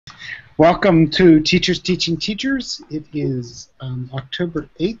Welcome to Teachers Teaching Teachers. It is October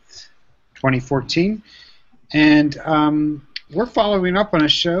 8th, 2014, and we're following up on a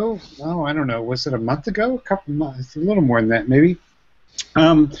show, I don't know, was it a month ago? A couple months, a little more than that maybe,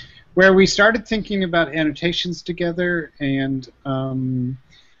 where we started thinking about annotations together, and then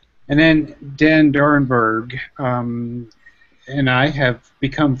Dan Dorenberg and I have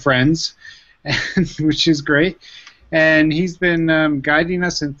become friends, which is great. And he's been guiding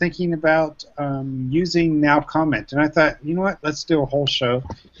us and thinking about using NowComment. And I thought, you know what, let's do a whole show.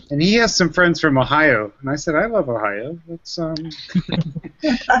 And he has some friends from Ohio. And I said, I love Ohio. Let's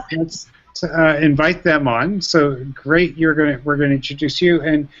invite them on. So great, we're going to introduce you.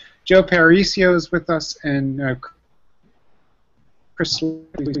 And Joe Parisico is with us, and Chris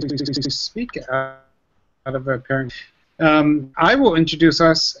speak out of a parent. I will introduce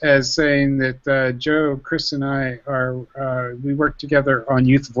us as saying that Joe, Chris, and I we work together on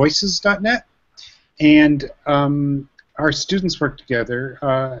youthvoices.net, and our students work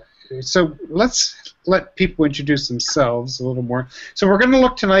together. So let's let people introduce themselves a little more. So we're going to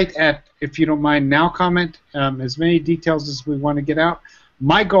look tonight at, if you don't mind, NowComment, as many details as we want to get out.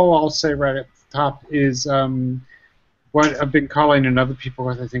 My goal, I'll say right at the top, is what I've been calling, and other people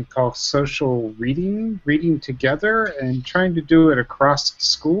I think call social reading together, and trying to do it across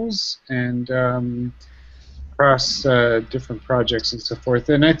schools and across different projects and so forth.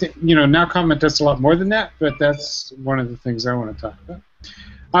 And I think, NowComment does a lot more than that, but that's one of the things I want to talk about.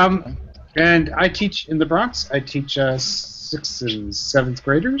 And I teach in the Bronx. I teach 6th and 7th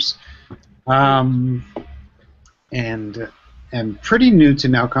graders, and am pretty new to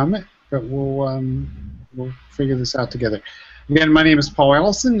NowComment, but we'll figure this out together. Again, my name is Paul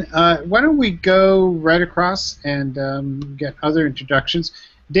Ellison. Why don't we go right across and get other introductions.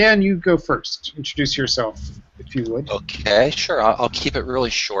 Dan, you go first. Introduce yourself, if you would. Okay, sure. I'll keep it really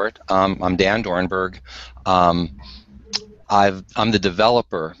short. I'm Dan Dorenberg. I'm the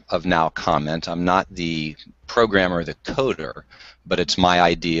developer of NowComment. I'm not the programmer, the coder, but it's my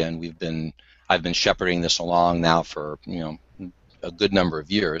idea, and I've been shepherding this along now for a good number of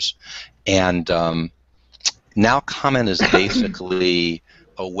years. And NowComment is basically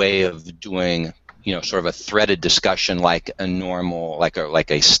a way of doing, sort of a threaded discussion like a normal, like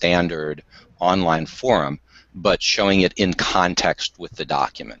a standard online forum, but showing it in context with the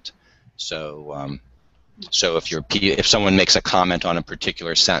document. So, so if someone makes a comment on a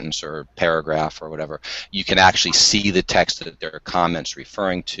particular sentence or paragraph or whatever, you can actually see the text that their comment's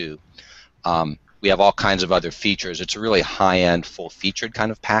referring to. We have all kinds of other features. It's a really high-end, full-featured kind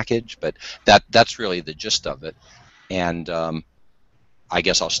of package, but that's really the gist of it. And I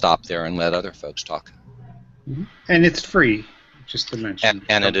guess I'll stop there and let other folks talk. Mm-hmm. And it's free, just to mention.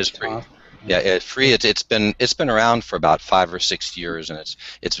 And it is free. Yeah, it's free. It's been around for about 5 or 6 years, and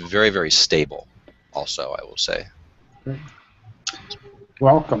it's very, very stable. Also, I will say. Great.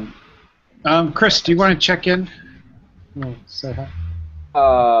 Welcome, Chris. Do you want to check in? We'll say hi.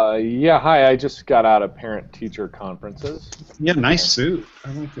 Yeah, hi. I just got out of parent-teacher conferences. Yeah, nice suit.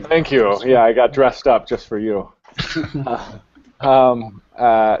 I like it. Thank you. Yeah, I got dressed up just for you.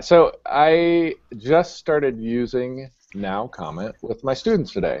 So I just started using NowComment with my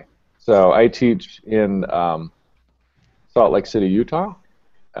students today. So I teach in Salt Lake City, Utah,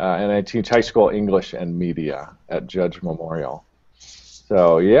 and I teach high school English and media at Judge Memorial.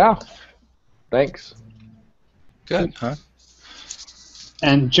 So yeah, thanks. Good, huh?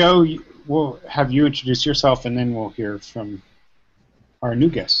 And Joe, we'll have you introduce yourself, and then we'll hear from our new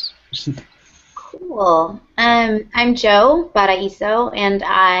guests. Cool. I'm Joe Paraiso, and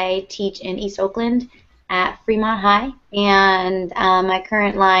I teach in East Oakland at Fremont High. And my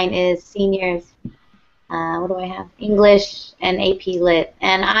current line is seniors. What do I have? English and AP Lit.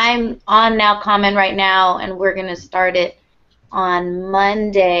 And I'm on NowComment right now, and we're going to start it on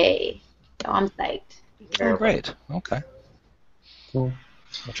Monday. So I'm psyched. Oh, great. Okay. Cool.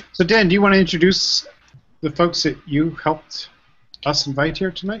 So Dan, do you want to introduce the folks that you helped us invite here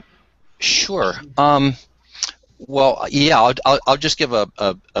tonight? Sure. Well, yeah, I'll just give a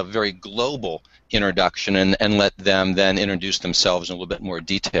very global introduction and let them then introduce themselves in a little bit more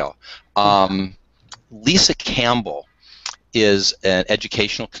detail. Lisa Campbell is an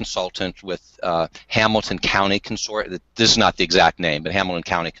educational consultant with Hamilton County Consortium. This is not the exact name, but Hamilton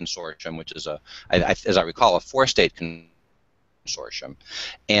County Consortium, which is, as I recall, a 4-state consortium.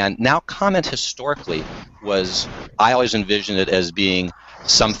 And NowComment historically was, I always envisioned it as being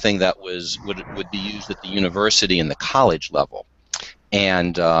something that would be used at the university and the college level.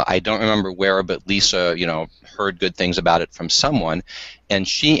 And I don't remember where, but Lisa, heard good things about it from someone, and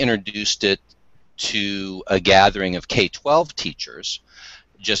she introduced it to a gathering of K-12 teachers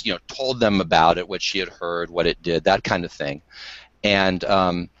just told them about it, what she had heard, what it did, that kind of thing. And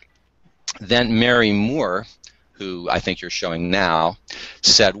then Mary Moore, who I think you're showing now,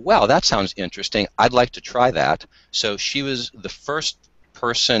 said, well, that sounds interesting. I'd like to try that. So she was the first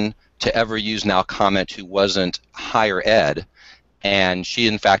person to ever use NowComment who wasn't higher ed, and she,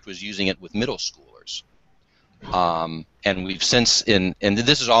 in fact, was using it with middle schoolers. And we've since, and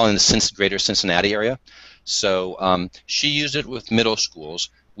this is all in the greater Cincinnati area, so she used it with middle schools.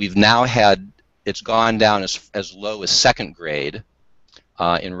 We've now had, it's gone down as low as 2nd grade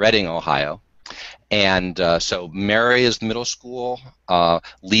in Reading, Ohio. And so Mary is the middle school,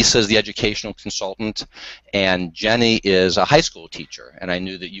 Lisa is the educational consultant, and Jenny is a high school teacher. And I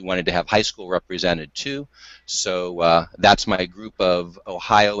knew that you wanted to have high school represented too, so that's my group of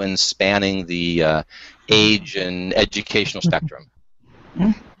Ohioans spanning the age and educational spectrum.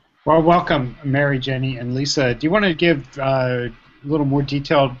 Well, welcome, Mary, Jenny, and Lisa. Do you want to give a little more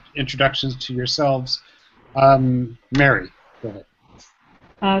detailed introductions to yourselves? Mary, go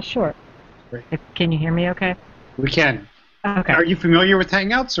ahead. Sure. Great. Can you hear me okay? We can. Okay. Are you familiar with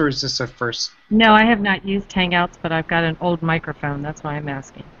Hangouts, or is this a first? No, I have not used Hangouts, but I've got an old microphone. That's why I'm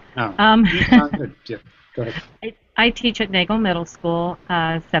asking. Oh, good. Yeah, go ahead. I teach at Nagel Middle School,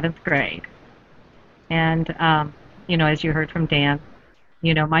 7th grade. And, as you heard from Dan,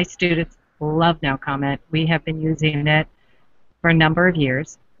 my students love NowComment. We have been using it for a number of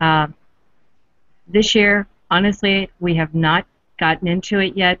years. This year, honestly, we have not gotten into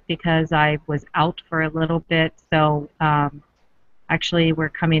it yet because I was out for a little bit, so actually we're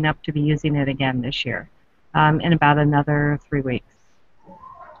coming up to be using it again this year in about another 3 weeks.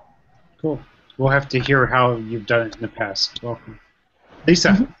 Cool. We'll have to hear how you've done it in the past. Welcome.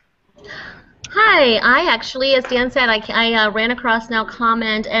 Lisa. Hi, I actually, as Dan said, I ran across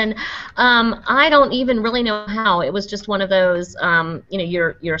NowComment, and I don't even really know how. It was just one of those,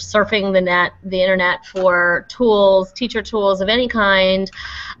 you're surfing the internet for tools, teacher tools of any kind,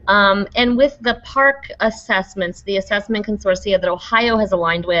 and with the PARC assessments, the assessment consortia that Ohio has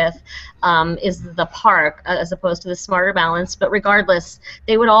aligned with is the PARC as opposed to the Smarter Balance, but regardless,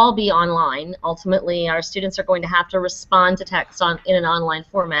 they would all be online. Ultimately, our students are going to have to respond to text in an online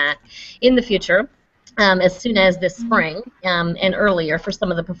format in the future. As soon as this spring and earlier for some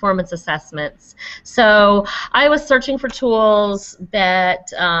of the performance assessments. So I was searching for tools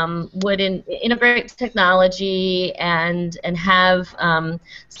that would integrate technology and have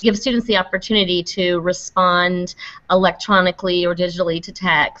give students the opportunity to respond electronically or digitally to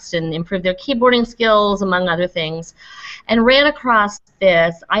text and improve their keyboarding skills, among other things. And ran across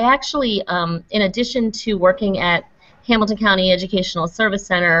this. I actually, in addition to working at Hamilton County Educational Service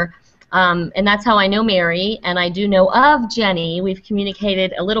Center, and that's how I know Mary, and I do know of Jenny. We've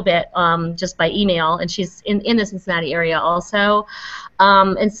communicated a little bit just by email, and she's in the Cincinnati area also.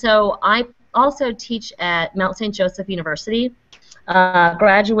 And so I also teach at Mount St. Joseph University,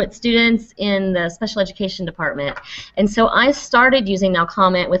 graduate students in the special education department. And so I started using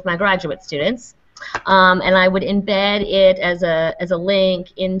NowComment with my graduate students. And I would embed it as a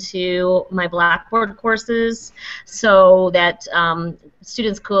link into my Blackboard courses so that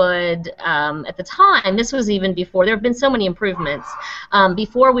students could, at the time, this was even before, there have been so many improvements,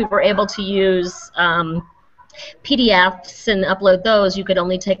 before we were able to use PDFs and upload those. You could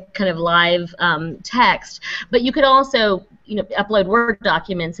only take kind of live text, but you could also upload Word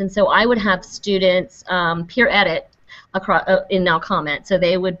documents, and so I would have students peer edit across, in NowComment. So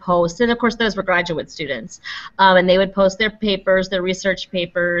they would post, and of course those were graduate students, and they would post their papers, their research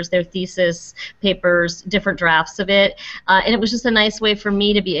papers, their thesis papers, different drafts of it, and it was just a nice way for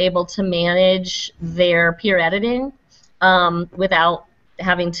me to be able to manage their peer editing without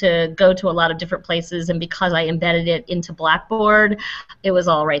having to go to a lot of different places, and because I embedded it into Blackboard, it was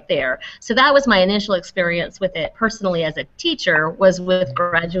all right there. So that was my initial experience with it personally as a teacher, was with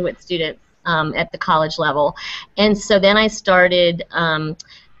graduate students at the college level. And so then I started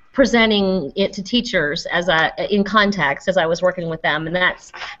presenting it to teachers in context as I was working with them, and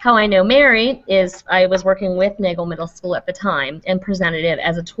that's how I know Mary. Is I was working with Nagel Middle School at the time and presented it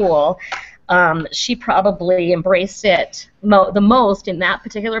as a tool. She probably embraced it the most in that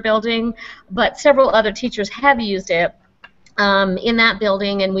particular building, but several other teachers have used it in that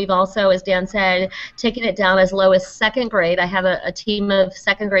building, and we've also, as Dan said, taken it down as low as 2nd grade. I have a team of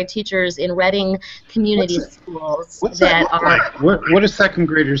 2nd grade teachers in Reading community schools What's that look like? What do 2nd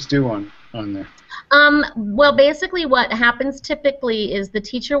graders do on on there? Well, basically what happens typically is the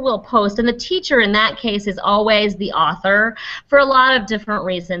teacher will post, and the teacher in that case is always the author for a lot of different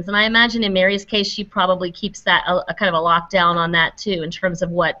reasons. And I imagine in Mary's case, she probably keeps that a kind of a lockdown on that too in terms of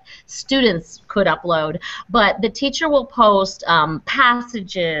what students could upload. But the teacher will post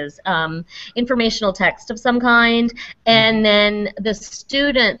passages, informational text of some kind, and then the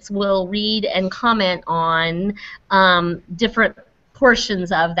students will read and comment on different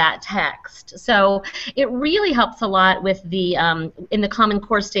portions of that text. So it really helps a lot with the, in the Common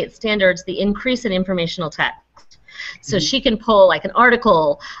Core State Standards, the increase in informational text. So she can pull like an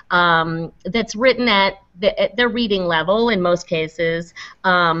article that's written at their reading level in most cases,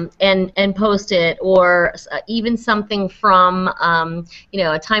 and post it, or even something from you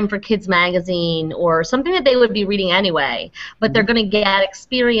know, a Time for Kids magazine, or something that they would be reading anyway, but they're going to get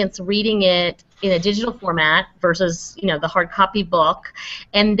experience reading it in a digital format versus, you know, the hard copy book.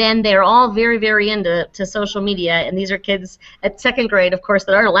 And then they're all very, very into social media, and these are kids at 2nd grade, of course,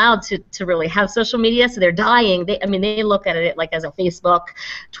 that aren't allowed to really have social media, so they're dying. I mean, they look at it like as a Facebook,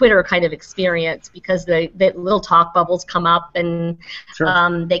 Twitter kind of experience, because the little talk bubbles come up, and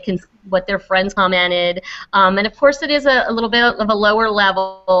Sure. they can see what their friends commented. And of course it is a little bit of a lower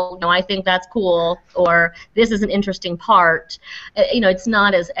level, you know, I think that's cool, or this is an interesting part. You know, it's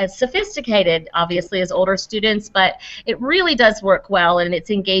not as sophisticated, obviously, as older students, but it really does work well, and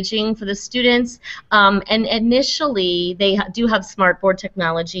it's engaging for the students. And initially, they do have smartboard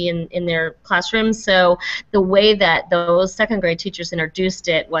technology in their classrooms, so the way that those 2nd grade teachers introduced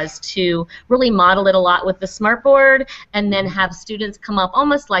it was to really model it a lot with the smartboard, and then have students come up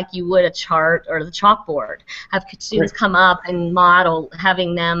almost like you would a chart or the chalkboard. Have students come up and model,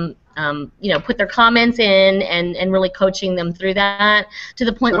 having them you know, put their comments in, and really coaching them through that to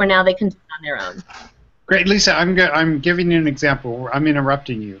the point where now they can do it on their own. Great, Lisa. I'm giving you an example. I'm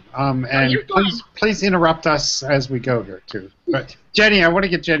interrupting you, and please interrupt us as we go here too. But Jenny, I want to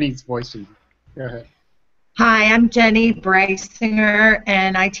get Jenny's voice in. Go ahead. Hi, I'm Jenny Brysinger,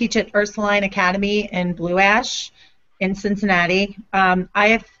 and I teach at Ursuline Academy in Blue Ash in Cincinnati. I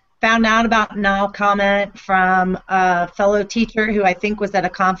have found out about NowComment from a fellow teacher who I think was at a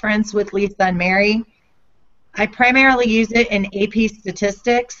conference with Lisa and Mary. I primarily use it in AP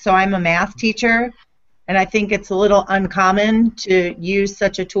statistics, so I'm a math teacher, and I think it's a little uncommon to use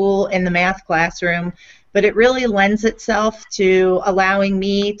such a tool in the math classroom, but it really lends itself to allowing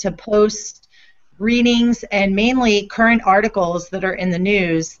me to post readings and mainly current articles that are in the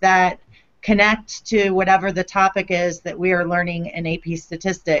news that connect to whatever the topic is that we are learning in AP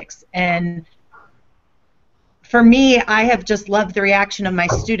statistics. And for me, I have just loved the reaction of my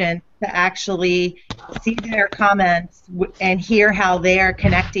students to actually see their comments and hear how they are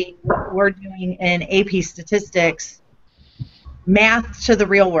connecting what we're doing in AP statistics, math, to the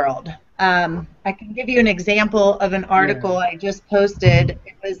real world. I can give you an example of an article I just posted.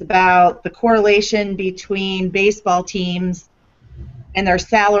 It was about the correlation between baseball teams and their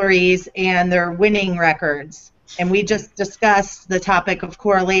salaries and their winning records. And we just discussed the topic of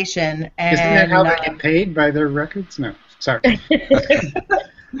correlation. And, isn't that how they get paid, by their records? No, sorry.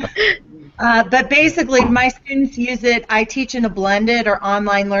 But basically, my students use it. I teach in a blended or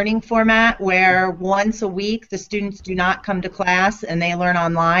online learning format where once a week the students do not come to class and they learn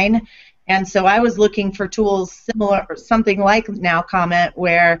online. And so I was looking for tools similar, something like NowComment,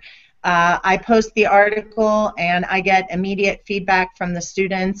 where I post the article and I get immediate feedback from the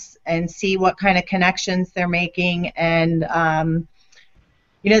students and see what kind of connections they're making. And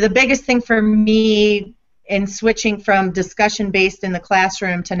you know, the biggest thing for me in switching from discussion-based in the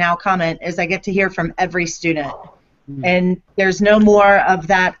classroom to NowComment is I get to hear from every student. And there's no more of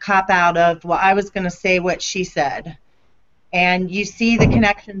that cop-out of, well, I was going to say what she said. And you see the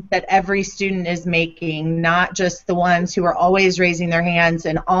connections that every student is making, not just the ones who are always raising their hands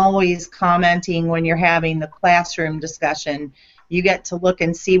and always commenting when you're having the classroom discussion. You get to look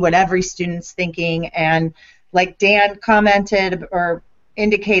and see what every student's thinking. And like Dan commented or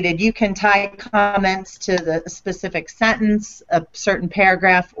indicated, you can tie comments to the specific sentence, a certain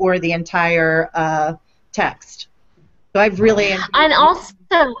paragraph, or the entire text. So I've really enjoyed and also,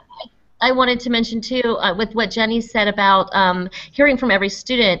 I wanted to mention too, with what Jenny said about hearing from every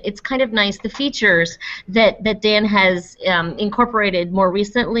student, it's kind of nice, the features that Dan has incorporated more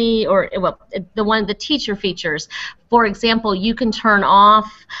recently, or well, the teacher features. For example, you can turn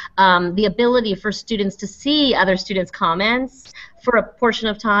off the ability for students to see other students' comments for a portion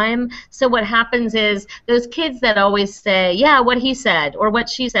of time. So what happens is those kids that always say, yeah, what he said, or what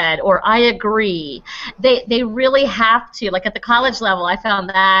she said, or I agree, they really have to, like at the college level, I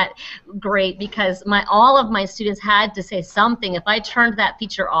found that great because all of my students had to say something. If I turned that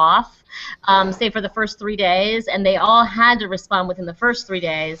feature off, say for the first 3 days, and they all had to respond within the first 3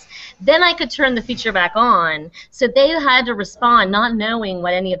 days, then I could turn the feature back on. So they had to respond not knowing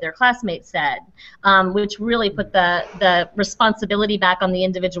what any of their classmates said, which really put the responsibility back on the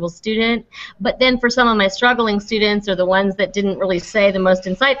individual student. But then for some of my struggling students, or the ones that didn't really say the most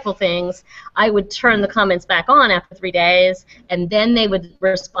insightful things, I would turn the comments back on after 3 days, and then they would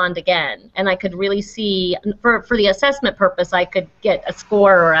respond again. And I could really see, for the assessment purpose, I could get a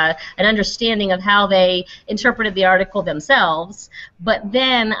score or an understanding of how they interpreted the article themselves. But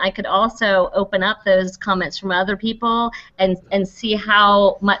then I could also open up those comments from other people and see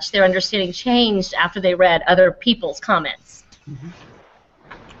how much their understanding changed after they read other people's comments. Mm-hmm.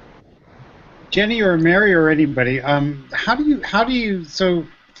 Jenny or Mary or anybody, how do you so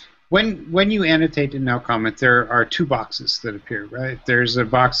when you annotate in NowComment, there are two boxes that appear, right? There's a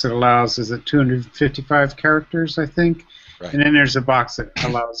box that allows, is it 255 characters, I think, right. And then there's a box that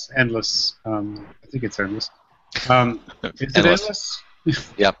allows endless. I think it's endless. Is it endless?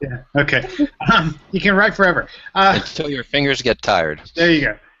 Yep. Yeah. Okay. You can write forever until your fingers get tired. There you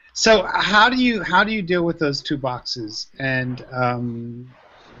go. So how do you deal with those two boxes, and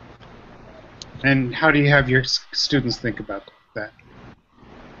how do you have your students think about that?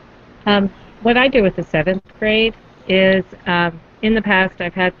 What I do with the 7th grade is, in the past,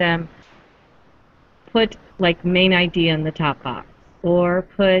 I've had them put like main idea in the top box, or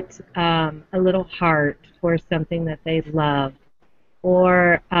put a little heart or something that they love,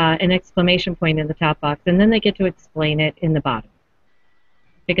 or an exclamation point in the top box, and then they get to explain it in the bottom.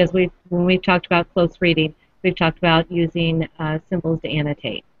 Because when we've talked about close reading, we've talked about using symbols to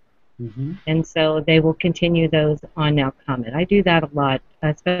annotate. Mm-hmm. And so they will continue those on NowComment. I do that a lot,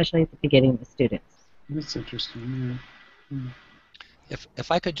 especially at the beginning with students. That's interesting. Yeah.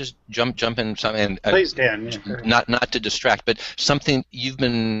 If I could just jump in something. Please, Dan. Yeah, not to distract, but something you've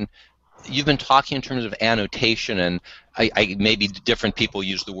been talking in terms of annotation, and I maybe different people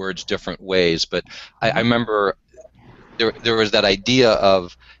use the words different ways, but I remember there was that idea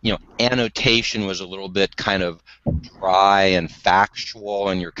of, annotation was a little bit kind of dry and factual,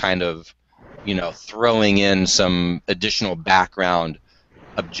 and you're kind of, throwing in some additional background,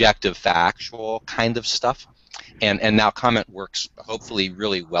 objective, factual kind of stuff. And NowComment works hopefully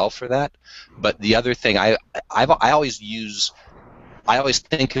really well for that. But the other thing I always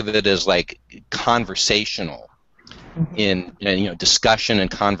think of it as like conversational in discussion and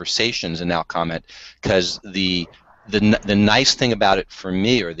conversations in NowComment, because the nice thing about it for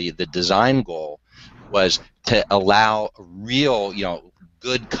me, or the design goal, was to allow real,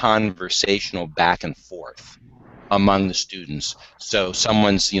 good conversational back and forth among the students. So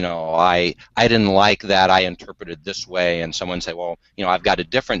someone's, I didn't like that, I interpreted this way, and someone say, well, I've got a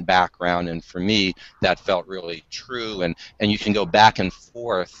different background, and for me that felt really true, and you can go back and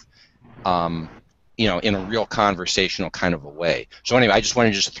forth, in a real conversational kind of a way. So anyway, I just wanted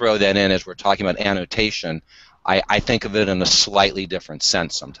to just throw that in as we're talking about annotation. I think of it in a slightly different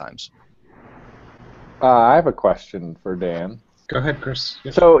sense sometimes. I have a question for Dan. Go ahead, Chris.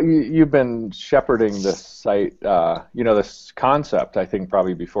 Yes. So you've been shepherding this site, this concept, I think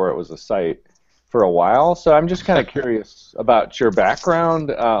probably before it was a site, for a while. So I'm just kind of curious about your background.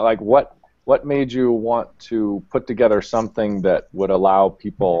 Like what made you want to put together something that would allow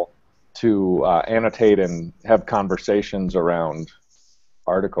people to annotate and have conversations around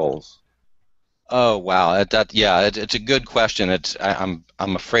articles? Oh wow, it's a good question. I'm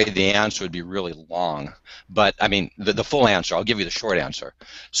afraid the answer would be really long, but I mean the full answer. I'll give you the short answer.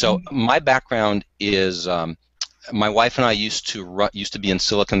 So my background is my wife and I used to be in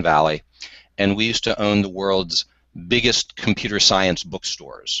Silicon Valley, and we used to own the world's biggest computer science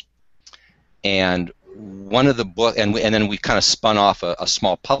bookstores. And one of the and then we kind of spun off a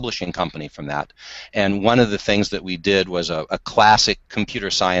small publishing company from that. And one of the things that we did was a classic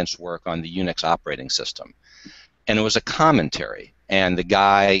computer science work on the Unix operating system. And it was a commentary. And the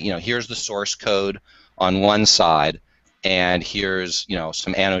guy, here's the source code on one side, and here's,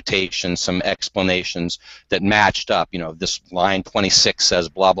 some annotations, some explanations that matched up. This line 26 says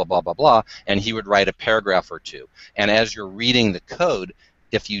blah, blah, blah, blah, blah, and he would write a paragraph or two. And as you're reading the code,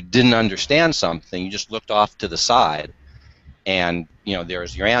 if you didn't understand something, you just looked off to the side, and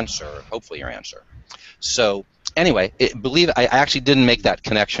there's your answer, hopefully your answer. So anyway, I actually didn't make that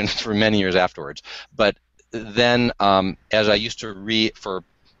connection for many years afterwards. But then, as I used to read for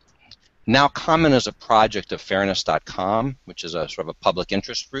NowComment is a project of Fairness.com, which is a sort of a public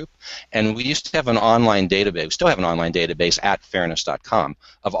interest group, and we used to have an online database. We still have an online database at Fairness.com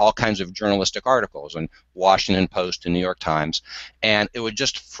of all kinds of journalistic articles, and Washington Post and New York Times, and it would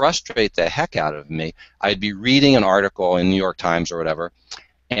just frustrate the heck out of me. I'd be reading an article in New York Times or whatever,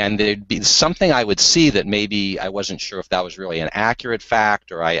 and there'd be something I would see that maybe I wasn't sure if that was really an accurate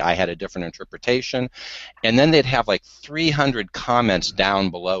fact or I had a different interpretation, and then they'd have like 300 comments down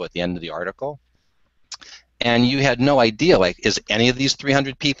below at the end of the article, and you had no idea, like, is any of these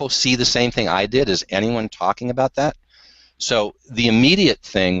 300 people see the same thing I did? Is anyone talking about that? So the immediate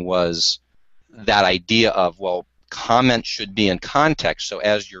thing was that idea of, well, comment should be in context. So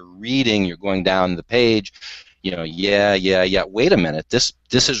as you're reading, you're going down the page, you know, yeah, wait a minute, this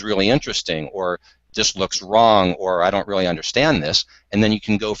is really interesting, or this looks wrong, or I don't really understand this, and then you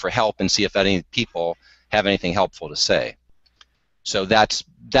can go for help and see if any people have anything helpful to say. So that's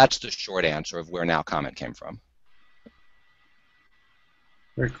the short answer of where NowComment came from.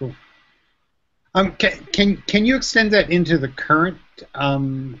 Very cool. Can you extend that into the current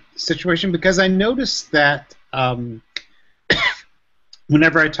situation? Because I noticed that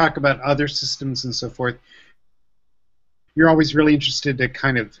whenever I talk about other systems and so forth, you're always really interested to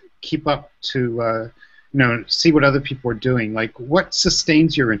kind of keep up to, you know, see what other people are doing. Like, what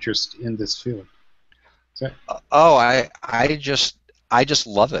sustains your interest in this field? Oh, I just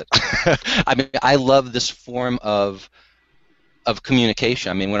love it. I mean, I love this form of communication.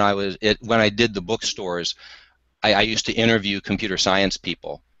 I mean, when I did the bookstores, I used to interview computer science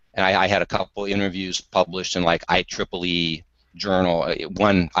people, and I had a couple interviews published in like IEEE journal,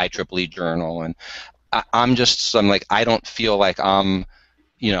 one IEEE journal, and I'm like, I don't feel like I'm,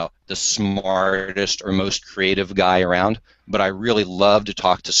 you know, the smartest or most creative guy around, but I really love to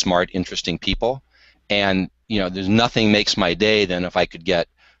talk to smart, interesting people, and you know, there's nothing makes my day than if I could get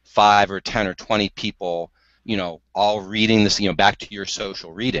 5 or 10 or 20 people, you know, all reading this, you know, back to your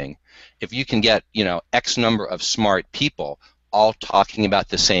social reading. If you can get, you know, X number of smart people all talking about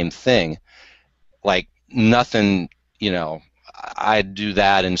the same thing, like nothing, you know, I'd do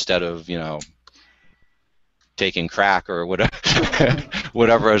that instead of, you know, taking crack or whatever,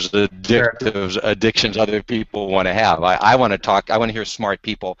 whatever as addictions other people want to have. I want to talk. I want to hear smart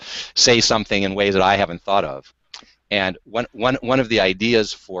people say something in ways that I haven't thought of. And one of the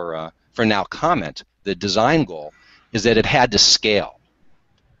ideas for NowComment, the design goal, is that it had to scale.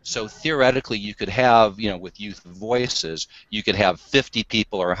 So theoretically, you could have, you know, with youth voices, you could have 50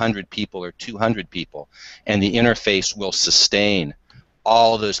 people or 100 people or 200 people, and the interface will sustain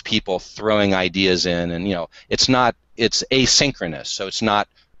all those people throwing ideas in, and you know, it's asynchronous, so it's not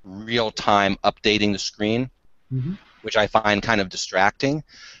real-time updating the screen, which I find kind of distracting.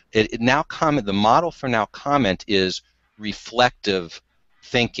 NowComment, the model for NowComment is reflective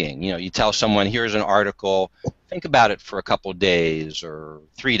thinking. You know, you tell someone, here's an article, think about it for a couple days or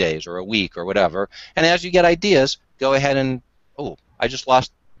 3 days or a week or whatever, and as you get ideas, go ahead and, oh, I just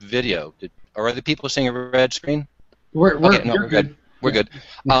lost video. Are other people seeing a red screen? We're good. We're good.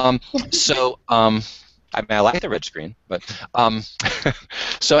 So, I mean, I like the red screen, but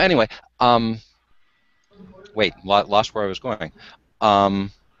so anyway, wait, lost where I was going.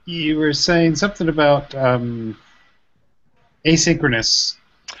 You were saying something about asynchronous.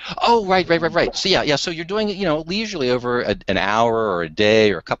 Oh, right. So yeah. So you're doing it, you know, leisurely over an hour or a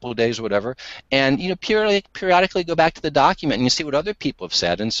day or a couple of days or whatever, and you know, periodically go back to the document and you see what other people have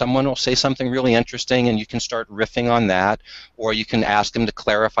said, and someone will say something really interesting, and you can start riffing on that, or you can ask them to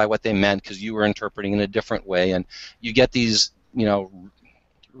clarify what they meant because you were interpreting in a different way, and you get these, you know,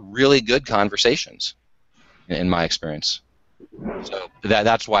 really good conversations, in my experience. So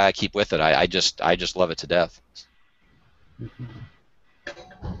that's why I keep with it. I just love it to death.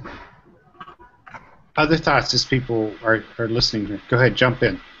 Other thoughts as people are listening here. Go ahead, jump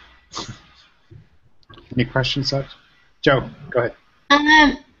in. Any questions, Seth? Joe, go ahead.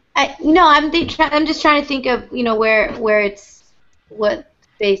 I'm just trying to think of, you know, what space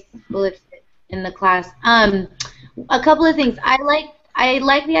will it fit in the class. A couple of things. I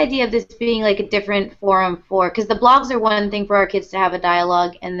like the idea of this being like a different forum because the blogs are one thing for our kids to have a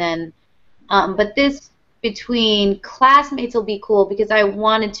dialogue, and then, but this between classmates will be cool because I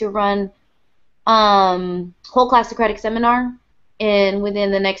wanted to run whole class Socratic seminar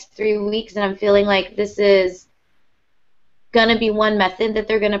within the next 3 weeks, and I'm feeling like this is gonna be one method that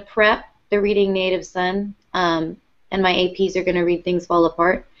they're gonna prep the reading native son, and my APs are gonna read Things Fall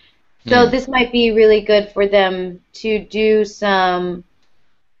Apart. So this might be really good for them to do some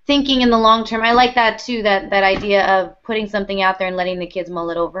thinking in the long term. I like that too, that idea of putting something out there and letting the kids mull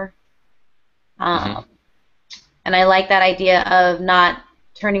it over. And I like that idea of not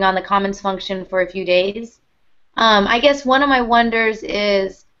turning on the comments function for a few days. I guess one of my wonders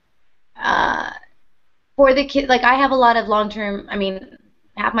is for the kids, like I have a lot of long-term, I mean,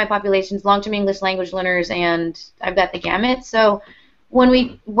 half my population's long-term English language learners, and I've got the gamut. So when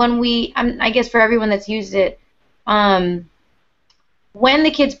we I guess for everyone that's used it, when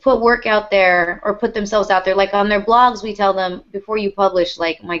the kids put work out there or put themselves out there, like on their blogs, we tell them before you publish,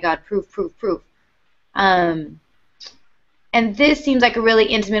 like, oh my God, proof, proof, proof. And this seems like a really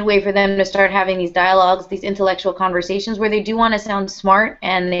intimate way for them to start having these dialogues, these intellectual conversations where they do want to sound smart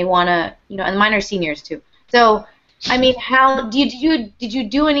and they want to, you know, and mine are seniors too. So, I mean, how did you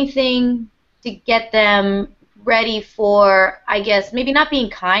do anything to get them ready for, I guess, maybe not being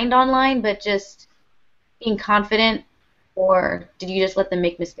kind online, but just being confident, or did you just let them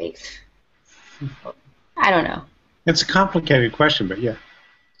make mistakes? I don't know. It's a complicated question, but yeah.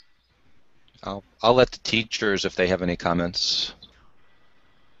 I'll let the teachers, if they have any comments.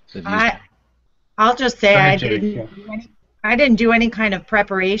 I'll just say Go ahead, I Jenny. didn't do any kind of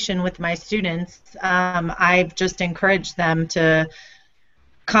preparation with my students. I've just encouraged them to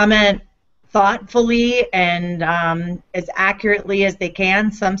comment thoughtfully and as accurately as they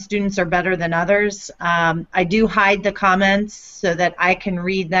can. Some students are better than others. I do hide the comments so that I can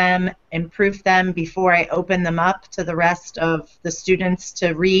read them and proof them before I open them up to the rest of the students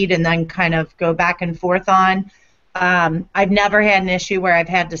to read and then kind of go back and forth on. I've never had an issue where I've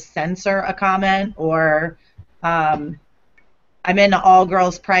had to censor a comment, or I'm in an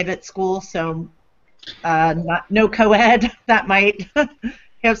all-girls private school, so no co-ed. That might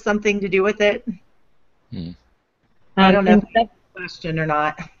have something to do with it. I don't know if that's a question or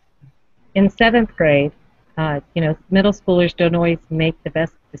not. In 7th grade, you know, middle schoolers don't always make the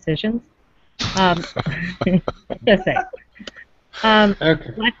best decisions. Just say.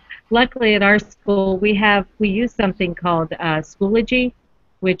 Okay. Luckily, at our school, we use something called Schoology,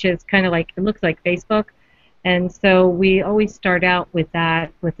 which is kind of like, it looks like Facebook, and so we always start out with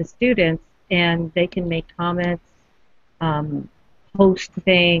that with the students, and they can make comments, post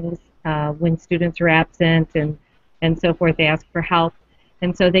things when students are absent, and so forth. They ask for help,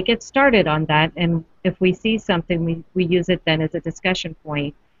 and so they get started on that. And if we see something, we use it then as a discussion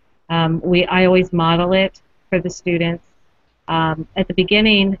point. I always model it for the students. At the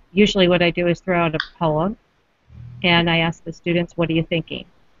beginning, usually what I do is throw out a poem, and I ask the students, what are you thinking?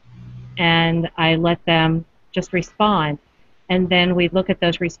 And I let them just respond. And then we look at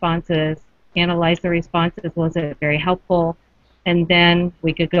those responses, analyze the responses, was it very helpful? And then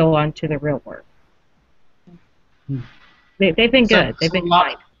we could go on to the real work. They've been good. They've been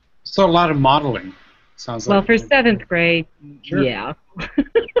kind. So a lot of modeling, sounds like. Well, for 7th grade, Sure. yeah.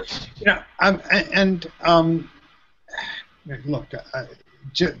 Yeah, look,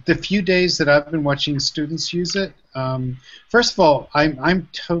 the few days that I've been watching students use it, first of all, I'm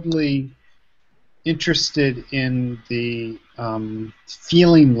totally interested in the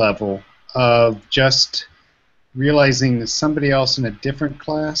feeling level of just realizing that somebody else in a different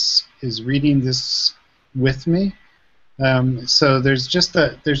class is reading this with me. So there's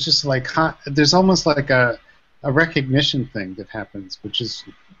almost like a recognition thing that happens, which is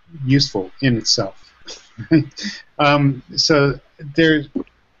useful in itself. So there,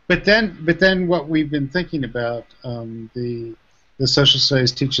 but then what we've been thinking about, the social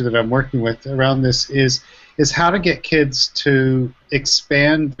studies teacher that I'm working with around this is how to get kids to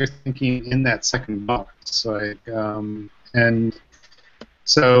expand their thinking in that second box. Like, and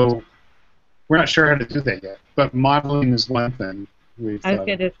so we're not sure how to do that yet, but modeling is one thing.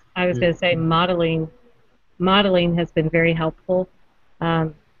 I was gonna say modeling has been very helpful,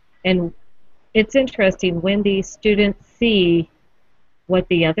 and it's interesting when these students see what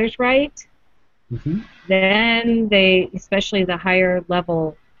the others write. Mm-hmm. Then they, especially the higher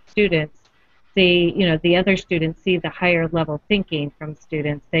level students, see, you know, the other students see the higher level thinking from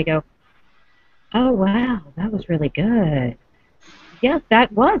students. They go, oh wow, that was really good. Yes,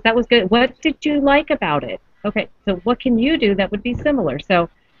 that was good. What did you like about it? Okay, so what can you do that would be similar? So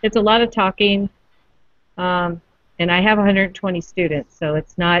it's a lot of talking, and I have 120 students, so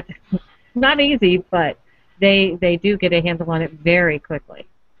it's not easy, but they do get a handle on it very quickly.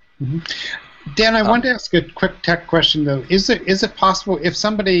 Mm-hmm. Dan, I wanted to ask a quick tech question though. Is it possible if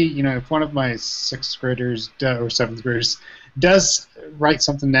somebody, you know, if one of my 6th graders or 7th graders does write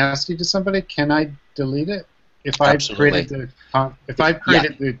something nasty to somebody, can I delete it? If I've created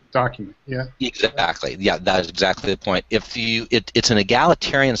the document, yeah. Exactly. Yeah, that is exactly the point. If it's an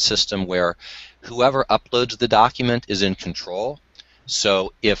egalitarian system where whoever uploads the document is in control.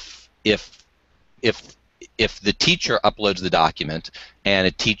 So if the teacher uploads the document and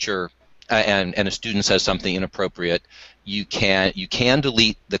a teacher and a student says something inappropriate, you can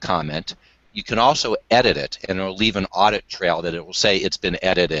delete the comment. You can also edit it, and it'll leave an audit trail that it will say it's been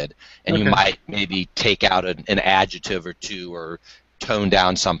edited, and you might maybe take out an adjective or two or tone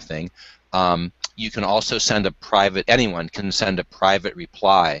down something. You can also send anyone can send a private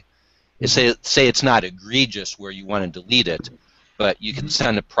reply. Say it's not egregious where you want to delete it, but you can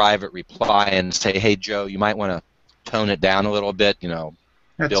send a private reply and say, hey, Joe, you might want to tone it down a little bit. You know,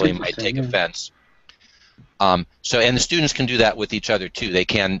 That's Billy might take yeah. offense. So, and the students can do that with each other too. They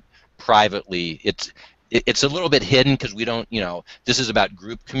can privately. It's a little bit hidden because we don't, you know, this is about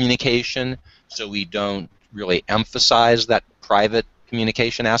group communication, so we don't really emphasize that private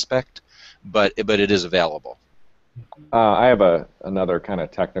communication aspect, but it is available. I have another kind of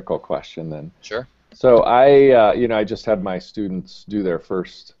technical question then. Sure. So I just had my students do their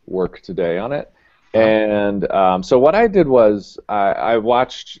first work today on it, and so what I did was I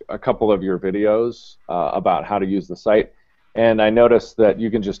watched a couple of your videos about how to use the site, and I noticed that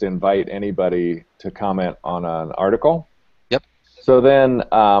you can just invite anybody to comment on an article. Yep. So then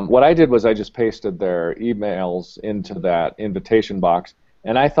what I did was I just pasted their emails into that invitation box,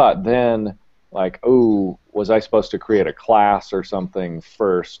 and I thought then, like, oh, was I supposed to create a class or something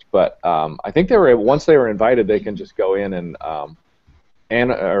first? But I think once they were invited, they can just go in and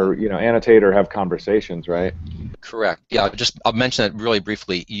annotate or have conversations, right? Correct. Yeah, I'll mention that really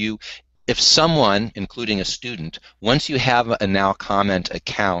briefly. If someone, including a student, once you have a NowComment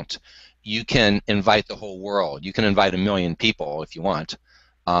account, you can invite the whole world. You can invite 1 million people if you want.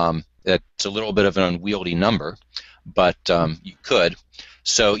 It's a little bit of an unwieldy number, but you could.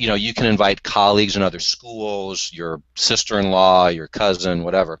 So, you know, you can invite colleagues in other schools, your sister-in-law, your cousin,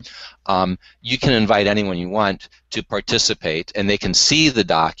 whatever. You can invite anyone you want to participate, and they can see the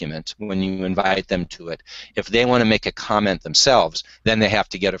document when you invite them to it. If they want to make a comment themselves, then they have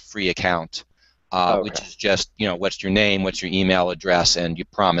to get a free account, which is just, you know, what's your name, what's your email address, and you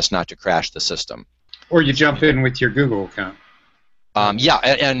promise not to crash the system. Or you jump in with your Google account. Yeah,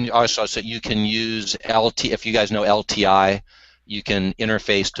 and also, so you can use if you guys know LTI, you can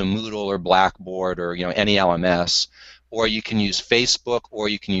interface to Moodle or Blackboard or, you know, any LMS, or you can use Facebook or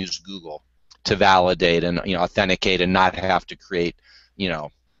you can use Google to validate and, you know, authenticate and not have to create, you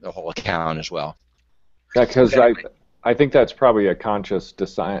know, the whole account as well. Yeah, because I think that's probably a conscious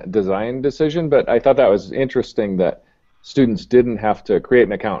design decision, but I thought that was interesting that students didn't have to create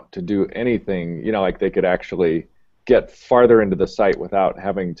an account to do anything, you know, like they could actually get farther into the site without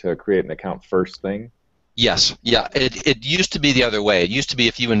having to create an account first thing. Yes, yeah. It used to be the other way. It used to be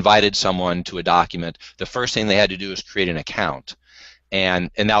if you invited someone to a document, the first thing they had to do was create an account. And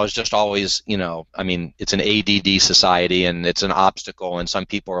that was just always, you know, I mean, it's an ADD society and it's an obstacle, and some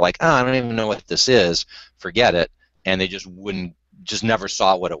people are like, oh, I don't even know what this is, forget it, and they just never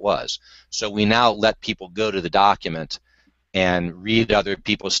saw what it was. So we now let people go to the document and read other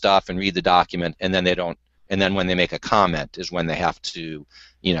people's stuff and read the document, and then when they make a comment is when they have to,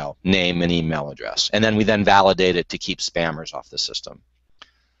 you know, name an email address, and then we validate it to keep spammers off the system.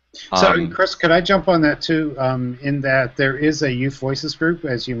 So, Chris, could I jump on that too? In that there is a Youth Voices group,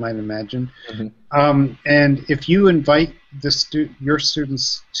 as you might imagine, and if you invite your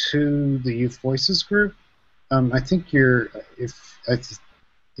students to the Youth Voices group, I think if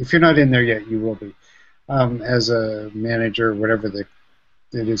you're not in there yet, you will be as a manager, whatever it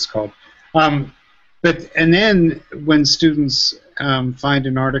is called. And then when students find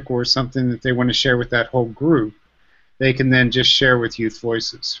an article or something that they want to share with that whole group, they can then just share with Youth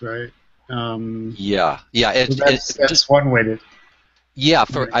Voices, right? Yeah. That's one way to. Yeah,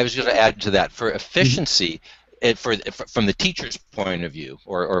 I was going to add to that. For efficiency, from the teacher's point of view,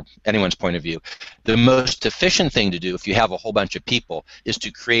 or anyone's point of view, the most efficient thing to do if you have a whole bunch of people is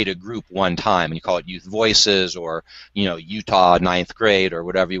to create a group one time, and you call it Youth Voices, or, you know, Utah 9th grade, or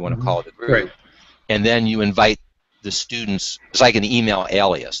whatever you want to call the group. Right. And then you invite the students, it's like an email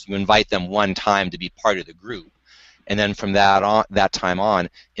alias. You invite them one time to be part of the group, and then from that time on,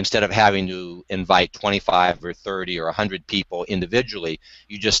 instead of having to invite 25 or 30 or 100 people individually,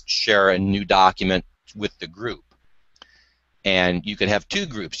 you just share a new document with the group. And you could have 2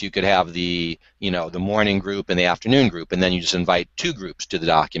 groups. You could have the morning group and the afternoon group, and then you just invite 2 groups to the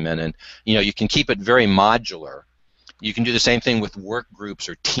document, and, you know, you can keep it very modular. You can do the same thing with work groups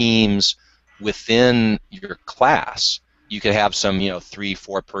or teams within your class. You could have some,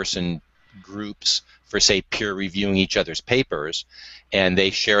 3-4 person groups for, say, peer reviewing each other's papers, and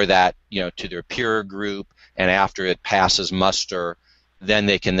they share that, to their peer group, and after it passes muster, then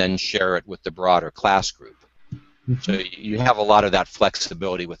they can then share it with the broader class group. So you have a lot of that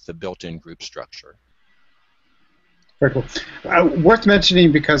flexibility with the built-in group structure. Very cool. Worth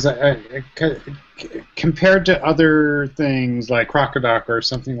mentioning because compared to other things like Crocodoc or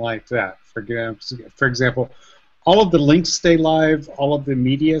something like that, for example, all of the links stay live, all of the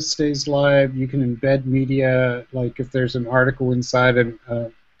media stays live. You can embed media, like if there's an article inside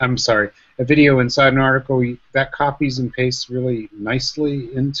a video inside an article, that copies and pastes really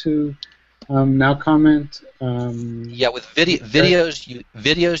nicely into NowComment. Yeah, with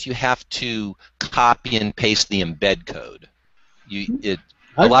videos you have to copy and paste the embed code.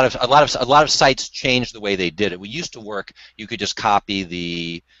 A lot of sites changed the way they did it. We used to work. You could just copy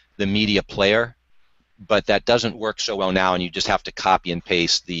the media player, but that doesn't work so well now, and you just have to copy and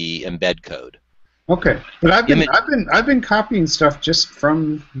paste the embed code. Okay, but I've been copying stuff just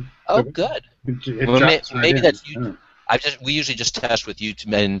from. Oh, good. Maybe that's you. We usually just test with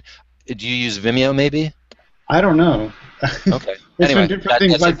YouTube. And do you use Vimeo maybe? I don't know. Okay. There's Anyway, been different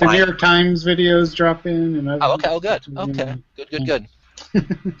things like the New York Times videos drop in and other. Oh, okay. Oh, good. Okay. Good.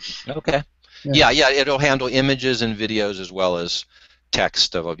 Okay. Yeah. It'll handle images and videos as well as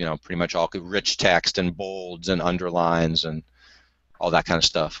text of pretty much all rich text and bolds and underlines and all that kind of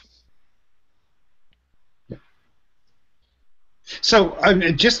stuff. So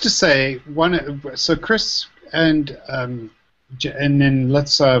just to say so Chris and then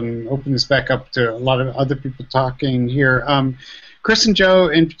let's open this back up to a lot of other people talking here. Chris and Joe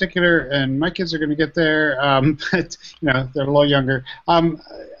in particular, and my kids are going to get there, but they're a little younger,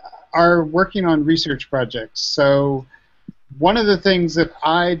 are working on research projects. So one of the things that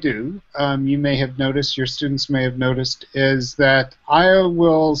I do, you may have noticed, your students may have noticed, is that I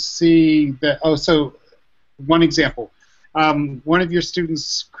will see that. Oh, so one example. One of your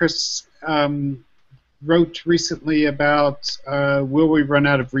students, Chris, wrote recently about will we run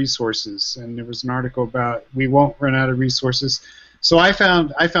out of resources, and there was an article about we won't run out of resources. So I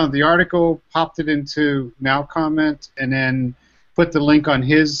found the article, popped it into NowComment, and then put the link on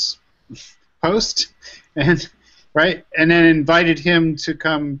his post, and then invited him to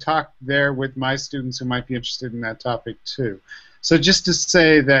come talk there with my students who might be interested in that topic too. So just to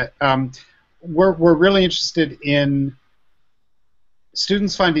say that we're really interested in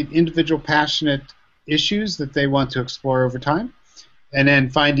students finding individual passionate issues that they want to explore over time, and then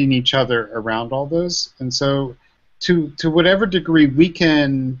finding each other around all those. And so to whatever degree we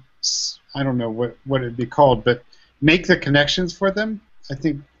can, I don't know what it'd be called, but make the connections for them, I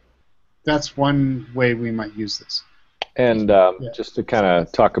think that's one way we might use this. And just to kind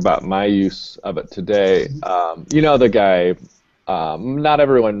of talk about my use of it today, the guy, not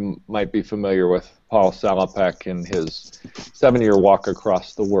everyone might be familiar with Paul Salopek and his 7-year walk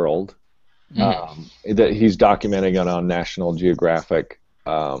across the world that he's documenting it on National Geographic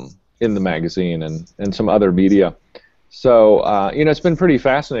in the magazine and some other media. So, it's been pretty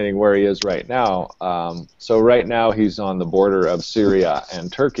fascinating where he is right now. So right now he's on the border of Syria and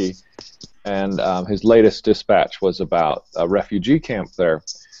Turkey, and his latest dispatch was about a refugee camp there.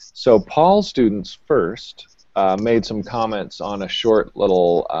 So Paul's students first made some comments on a short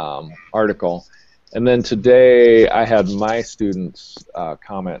little article, and then today I had my students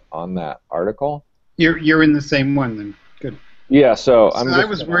comment on that article. You're in the same one then. Good. Yeah, so I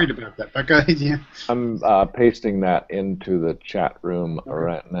was worried about that, but go ahead, yeah. I'm pasting that into the chat room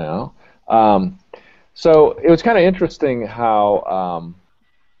right now. So it was kind of interesting how,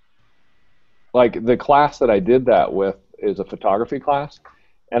 like, the class that I did that with is a photography class,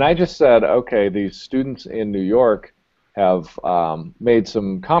 and I just said, okay, these students in New York have made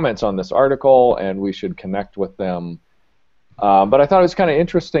some comments on this article, and we should connect with them. But I thought it was kind of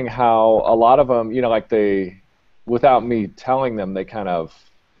interesting how a lot of them, without me telling them, they kind of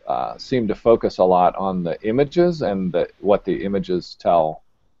seem to focus a lot on the images and what the images tell,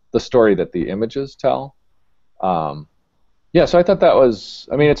 the story that the images tell. Yeah, so I thought that was,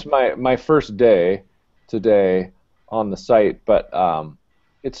 it's my first day today on the site, but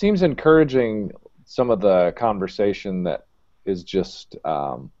it seems encouraging, some of the conversation that is just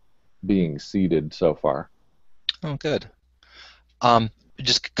being seeded so far. Oh, good.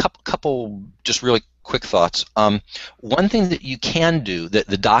 Just a couple just really quick thoughts. One thing that you can do, that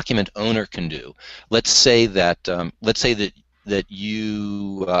the document owner can do, let's say that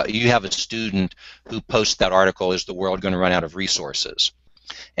you have a student who posts that article, "Is the world going to run out of resources?"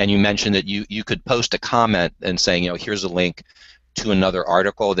 And you mentioned that you could post a comment and saying, here's a link to another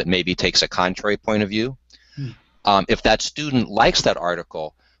article that maybe takes a contrary point of view. If that student likes that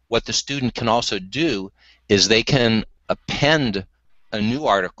article, what the student can also do is they can append a new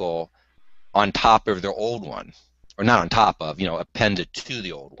article on top of their old one, or not on top of, append it to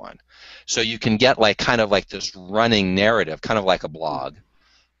the old one. So you can get kind of like this running narrative, kind of like a blog.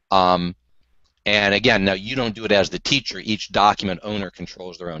 And again, now you don't do it as the teacher. Each document owner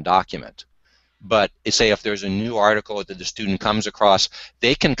controls their own document. But say if there's a new article that the student comes across,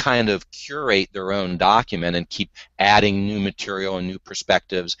 they can kind of curate their own document and keep adding new material and new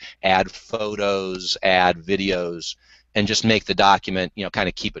perspectives, add photos, add videos, and just make the document, kind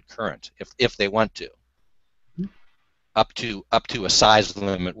of keep it current if they want to. up to a size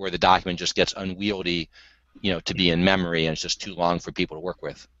limit where the document just gets unwieldy, to be in memory, and it's just too long for people to work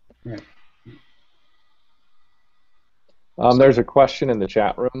with. Right. There's a question in the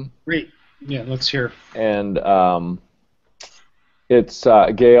chat room. Great. Yeah, let's hear. And it's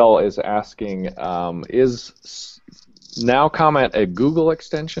Gail is asking, is NowComment a Google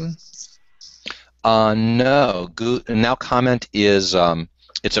extension? No. NowComment is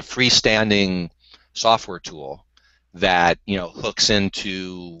it's a freestanding software tool that hooks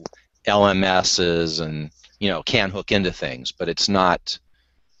into LMSs and can hook into things, but it's not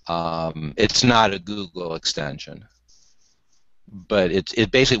a Google extension. But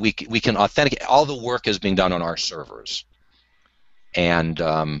it basically we can authenticate. All the work is being done on our servers, and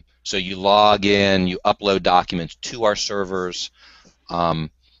so you log in, you upload documents to our servers. I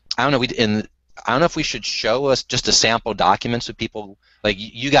don't know. I don't know if we should show us just a sample document so people, like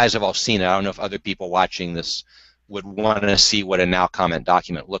you guys have all seen it. I don't know if other people watching this would want to see what a NowComment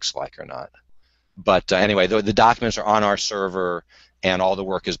document looks like or not. But anyway, the documents are on our server, and all the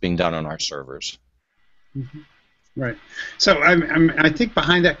work is being done on our servers. Mm-hmm. Right. So I think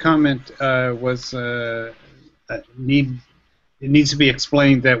behind that comment was it needs to be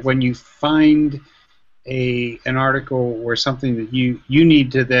explained that when you find an article or something that you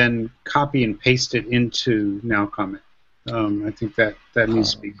need to then copy and paste it into NowComment. I think that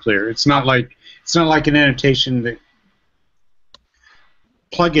needs to be clear. It's not like an annotation that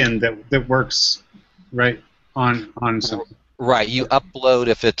plugin that works right on something. Right. You upload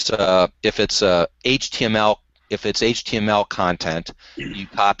if it's HTML. If it's HTML content, you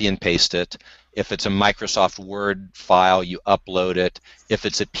copy and paste it. If it's a Microsoft Word file, you upload it. If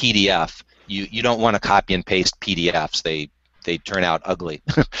it's a PDF, you don't want to copy and paste PDFs. They turn out ugly.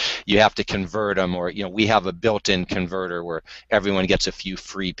 You have to convert them, or we have a built-in converter where everyone gets a few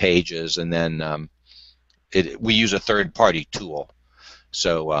free pages, and then we use a third-party tool.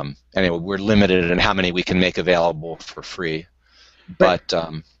 So anyway, we're limited in how many we can make available for free, but.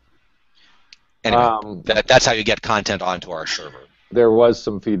 Anyway, that's how you get content onto our server. There was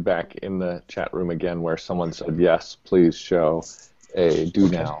some feedback in the chat room again where someone said, yes, please show a do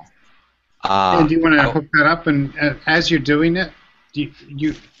now. And do you want to hook that up? And as you're doing it, do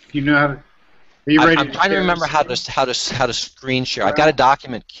you know how to... Are you ready? I'm trying to remember how to screen share. I've got a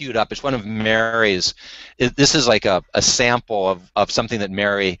document queued up. It's one of Mary's. This is like a sample of something that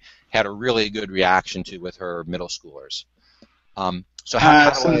Mary had a really good reaction to with her middle schoolers. So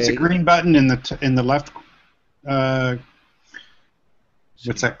there's a green button in the left.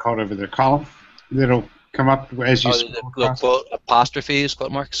 What's that called over there? Column. That'll come up as you. Quote apostrophes,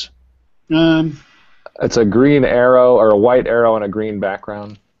 quote marks. It's a green arrow or a white arrow and a green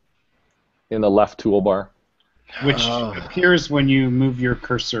background in the left toolbar, which appears when you move your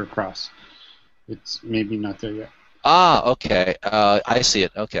cursor across. It's maybe not there yet. Ah, okay. I see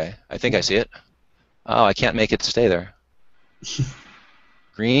it. Okay, I think I see it. Oh, I can't make it stay there.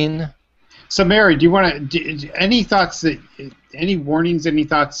 Green. So Mary, do you want to? Any thoughts? Any warnings? Any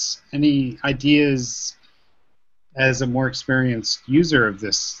thoughts? Any ideas? As a more experienced user of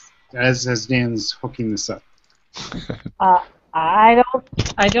this, as Dan's hooking this up. I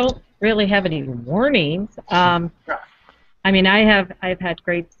don't really have any warnings. I mean, I've had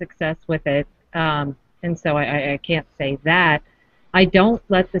great success with it, and so I can't say that. I don't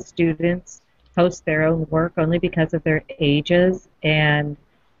let the students post their own work only because of their ages and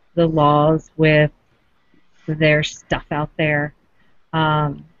the laws with their stuff out there.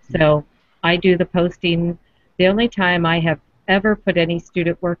 So I do the posting. The only time I have ever put any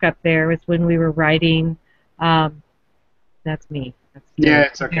student work up there was when we were writing. That's me. Yeah,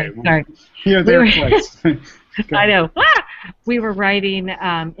 it's okay. Sorry. You're there twice. I know. We were writing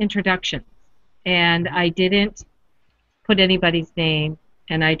introductions, and I didn't put anybody's name,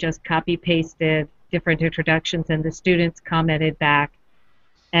 and I just copy-pasted different introductions, and the students commented back.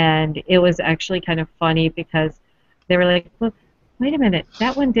 And it was actually kind of funny because they were like, well, wait a minute,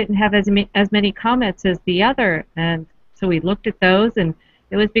 that one didn't have as many comments as the other. And so we looked at those, and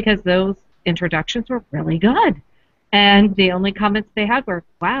it was because those introductions were really good. And the only comments they had were,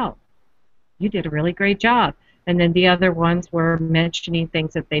 wow, you did a really great job. And then the other ones were mentioning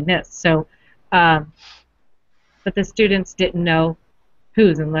things that they missed. So, but the students didn't know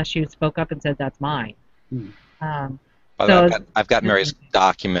whose unless you spoke up and said, that's mine. So I've got Mary's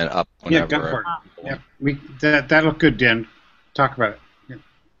document up whenever. Yeah, go for it. Yeah, that looked good, Dan. Talk about it. Yeah.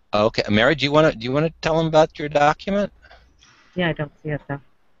 Okay, Mary, do you want to tell them about your document? Yeah, I don't see it though.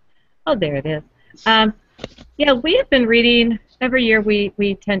 Oh, there it is. Yeah, we have been reading every year.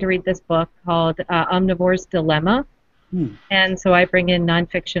 We tend to read this book called Omnivore's Dilemma, and so I bring in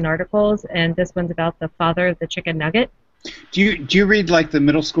nonfiction articles, and this one's about the father of the chicken nugget. Do you read like the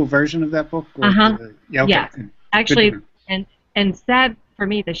middle school version of that book? Or Uh-huh. Yeah. Okay. Yeah. Good. Actually, Good. and sad for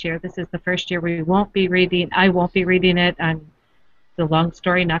me this year, this is the first year we won't be reading. I won't be reading it. It's a long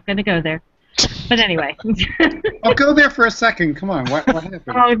story. Not going to go there. But anyway. I'll go there for a second. Come on. What happened?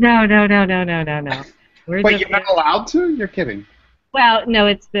 Oh no. But you're not allowed to? You're kidding. Well, no,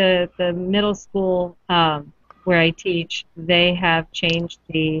 it's the middle school where I teach. They have changed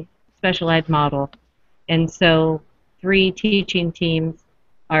the special ed model, and so 3 teaching teams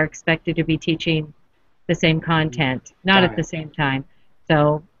are expected to be teaching the same content, not at the same time.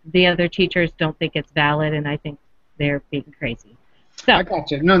 So the other teachers don't think it's valid, and I think they're being crazy. So I got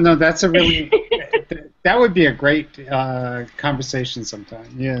you. No, that's a really that would be a great conversation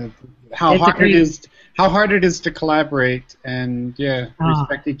sometime. Yeah, how hard it is to collaborate and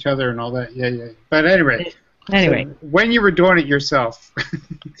respect each other and all that. Yeah. But anyway. So when you were doing it yourself.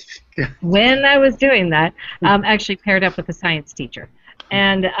 When I was doing that, actually paired up with a science teacher,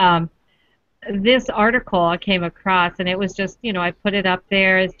 and this article I came across, and it was just, I put it up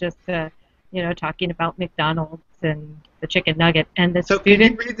there as just, talking about McDonald's and the chicken nugget, and the student. Can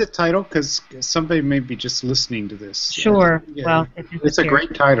you read the title, because somebody may be just listening to this. Sure. Yeah. Well, it's a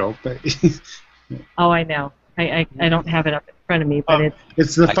great title, but. Oh, I know. I don't have it up in front of me, but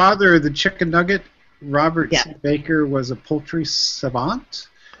it's the father of the chicken nugget. Robert C. Baker was a poultry savant.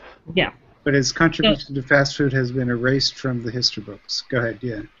 Yeah. But his contribution to fast food has been erased from the history books. Go ahead,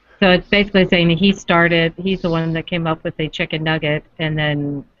 yeah. So it's basically saying he's the one that came up with the chicken nugget, and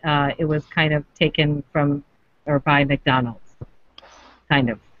then it was kind of taken from or by McDonald's,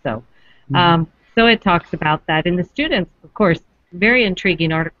 kind of. So, so it talks about that, and the students, of course, very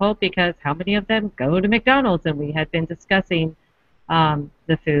intriguing article, because how many of them go to McDonald's? And we had been discussing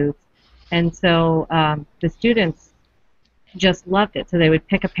the foods, and so the students just loved it. So they would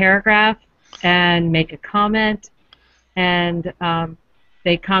pick a paragraph and make a comment, and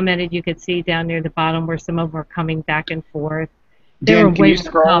they commented. You could see down near the bottom where some of them were coming back and forth. Dan, can you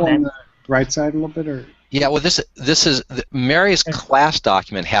scroll on the right side a little bit, or? Yeah, well, this is Mary's class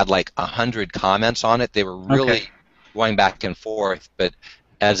document had like 100 comments on it. They were really going back and forth, but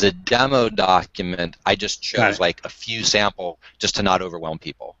as a demo document, I just chose like a few sample just to not overwhelm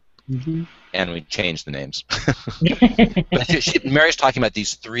people. Mm-hmm. And we changed the names. But Mary's talking about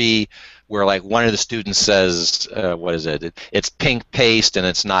these 3 where like one of the students says, what is it? It's pink paste and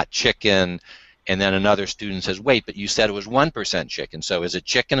it's not chicken. And then another student says, wait, but you said it was 1% chicken. So is it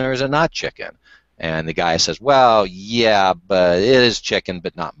chicken or is it not chicken? And the guy says, well, yeah, but it is chicken,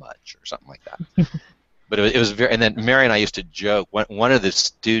 but not much, or something like that. But it was very, and then Mary and I used to joke. One of the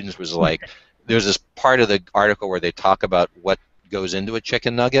students was like, there's this part of the article where they talk about what goes into a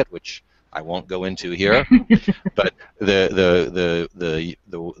chicken nugget, which I won't go into here. But the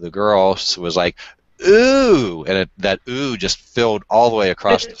girl was like, ooh, and that ooh just filled all the way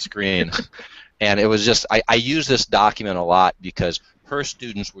across the screen. And it was just, I use this document a lot because her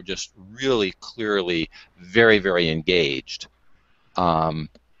students were just really clearly very, very engaged.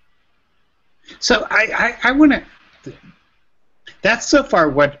 So I want to. That's so far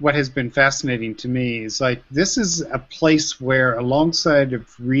what has been fascinating to me is like this is a place where alongside of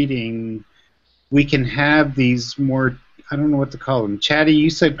reading, we can have these more, I don't know what to call them, chatty. You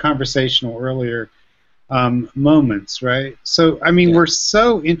said conversational earlier. Moments, right? So I mean, we're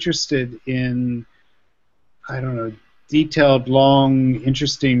so interested in, I don't know, detailed, long,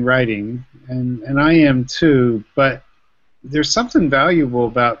 interesting writing, and I am too. But there's something valuable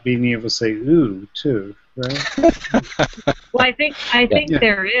about being able to say "ooh" too, right? Well, I think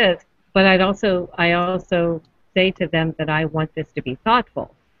there is, but I also say to them that I want this to be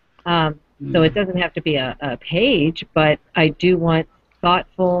thoughtful. So it doesn't have to be a page, but I do want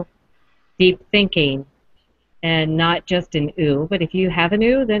thoughtful, deep thinking. And not just an ooh, but if you have an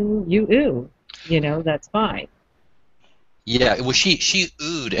ooh, then you ooh. That's fine. Yeah, well, she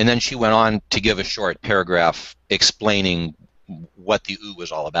oohed, and then she went on to give a short paragraph explaining what the ooh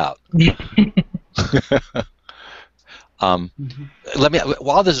was all about. Let me.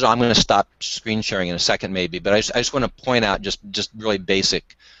 While this is on, I'm going to stop screen sharing in a second, maybe. But I just want to point out just really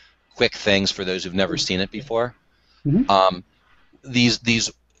basic, quick things for those who've never seen it before.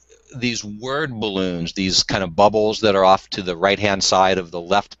 These word balloons, these kind of bubbles that are off to the right-hand side of the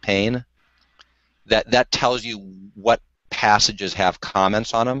left pane, that tells you what passages have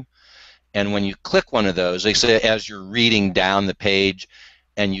comments on them. And when you click one of those, they say as you're reading down the page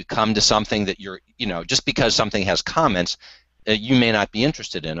and you come to something that you're, just because something has comments, you may not be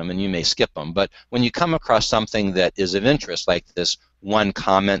interested in them and you may skip them. But when you come across something that is of interest, like this one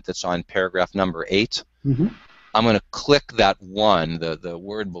comment that's on paragraph number 8, I'm going to click that one, the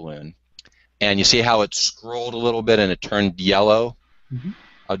word balloon, And you see how it scrolled a little bit and it turned yellow? Mm-hmm.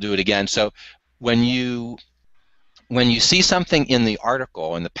 I'll do it again. So when you see something in the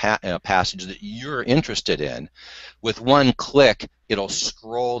article, in the passage that you're interested in, with one click, it'll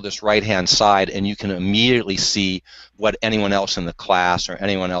scroll this right-hand side, and you can immediately see what anyone else in the class or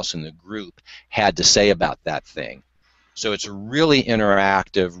anyone else in the group had to say about that thing. So it's really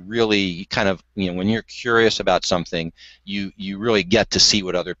interactive, really kind of, when you're curious about something, you really get to see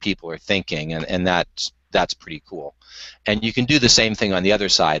what other people are thinking, and that's pretty cool. And you can do the same thing on the other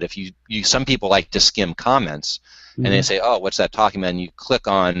side. If some people like to skim comments, and they say, oh, what's that talking about? And you click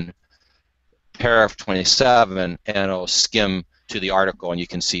on paragraph 27, and it'll skim to the article, and you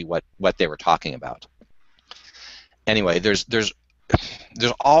can see what they were talking about. Anyway, there's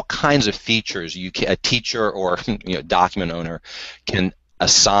all kinds of features a teacher or document owner can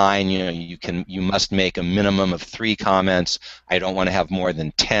assign. You must make a minimum of 3 comments. I don't want to have more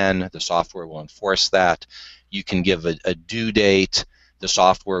than 10. The software will enforce that. You can give a due date. The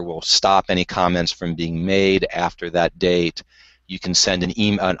software will stop any comments from being made after that date. You can send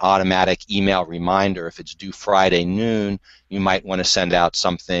an automatic email reminder. If it's due Friday noon, you might want to send out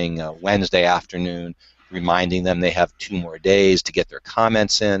something Wednesday afternoon reminding them they have 2 more days to get their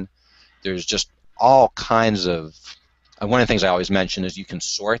comments in. There's just all kinds of... one of the things I always mention is you can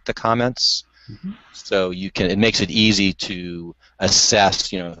sort the comments. So it makes it easy to assess,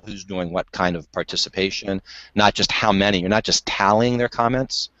 who's doing what kind of participation, not just how many. You're not just tallying their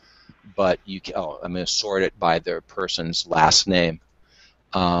comments, but I'm going to sort it by their person's last name.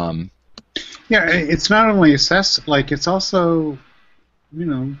 Yeah, it's not only assess, it's also,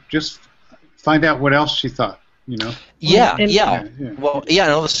 just find out what else she thought, Yeah. Well,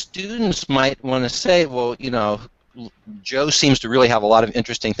 the students might want to say, well, Joe seems to really have a lot of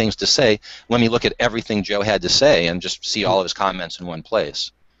interesting things to say. Let me look at everything Joe had to say and just see all of his comments in one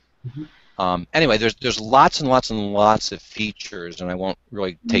place. Anyway, there's lots and lots and lots of features, and I won't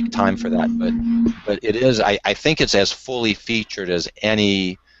really take time for that, but it is. I think it's as fully featured as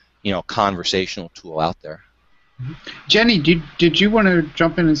any conversational tool out there. Jenny, did you want to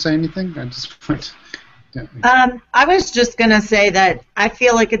jump in and say anything? I just went. I was just going to say that I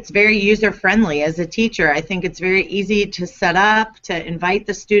feel like it's very user-friendly as a teacher. I think it's very easy to set up, to invite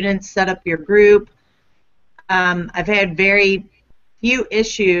the students, set up your group. I've had very few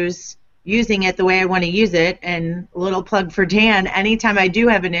issues using it the way I want to use it, and a little plug for Dan, anytime I do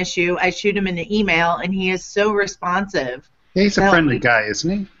have an issue, I shoot him an email, and he is so responsive. Yeah, he's a friendly guy,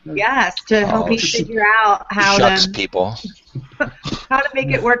 isn't he? Yes, to help me figure out how people. how to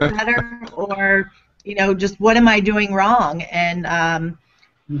make it work better, or just what am I doing wrong? And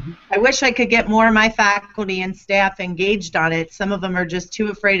I wish I could get more of my faculty and staff engaged on it. Some of them are just too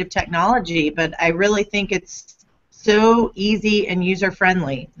afraid of technology, but I really think it's so easy and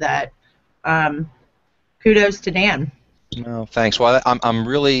user-friendly that kudos to Dan. No, thanks. Well, I'm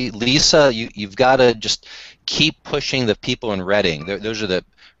really, Lisa, you've got to just keep pushing the people in Reading. Those are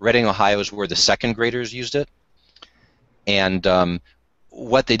Reading, Ohio is where the second graders used it. And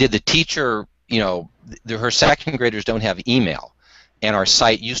what they did, the teacher, her second graders don't have email, and our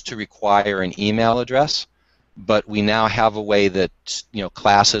site used to require an email address, but we now have a way that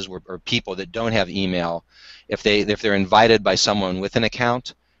classes or people that don't have email, if they're invited by someone with an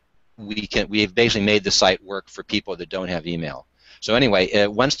account, we've basically made the site work for people that don't have email. So anyway,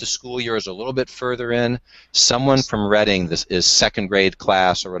 once the school year is a little bit further in, someone from Reading, this is second grade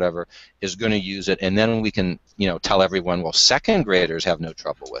class or whatever, is going to use it, and then we can tell everyone, well, second graders have no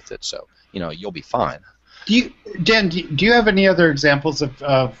trouble with it, so you'll be fine. Dan, do you have any other examples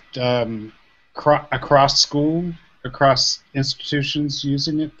of across school, across institutions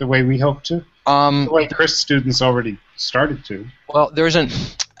using it the way we hope to? The way Chris students already started to. Well,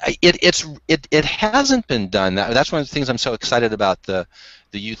 it hasn't been done. That's one of the things I'm so excited about the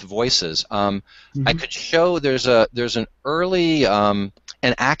youth voices. I could show there's an early an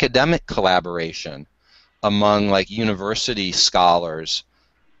academic collaboration among university scholars.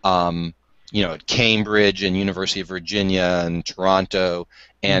 At Cambridge and University of Virginia and Toronto,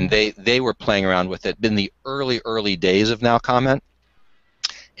 and they were playing around with it in the early days of NowComment,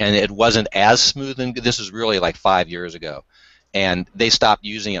 and it wasn't as smooth, and this is really 5 years ago, and they stopped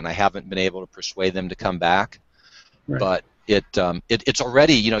using it, and I haven't been able to persuade them to come back. Right. But it's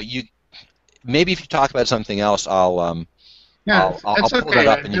already, maybe if you talk about something else, I'll pull it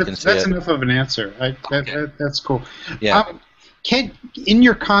up and you can see it. That's enough of an answer. That's cool. Yeah. In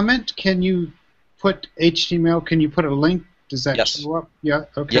your comment, can you put HTML? Can you put a link? Does that show up? Yeah.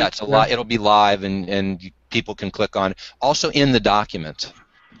 Okay. Yeah, it's a lot. It'll be live, and people can click on it. Also in the document.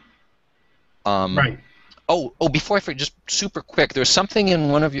 Right. Before I forget, just super quick, there was something in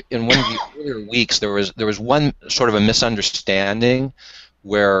one of the earlier weeks. There was one sort of a misunderstanding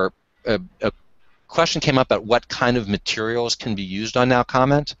where a question came up about what kind of materials can be used on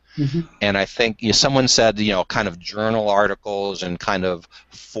NowComment, and I think someone said kind of journal articles and kind of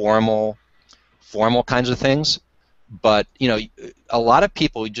formal kinds of things, but a lot of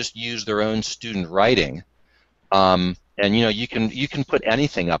people just use their own student writing, and you can put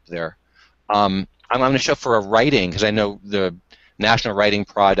anything up there. I'm going to show for a writing, because I know the National Writing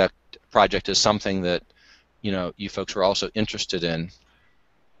Project is something that you folks are also interested in.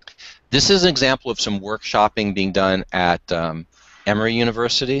 This is an example of some workshopping being done at Emory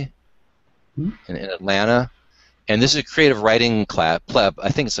University in Atlanta, and this is a creative writing class. I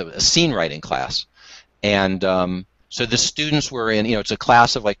think it's a scene writing class, and so the students were in. It's a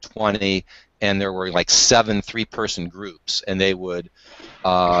class of like 20, and there were like 7 3-person groups, and they would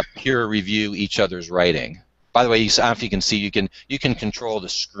peer review each other's writing. By the way, I don't know if you can see, you can control the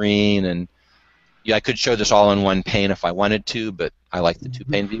screen, and I could show this all in one pane if I wanted to, but I like the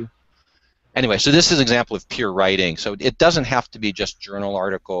 2-pane view. Anyway, so this is an example of peer writing. So it doesn't have to be just journal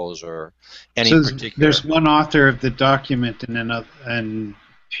articles or any particular. There's one author of the document, and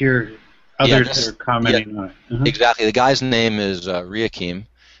others are commenting on it. Exactly. The guy's name is Riakim,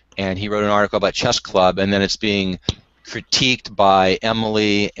 and he wrote an article about Chess Club, and then it's being critiqued by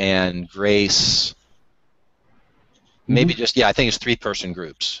Emily and Grace. Maybe I think it's 3-person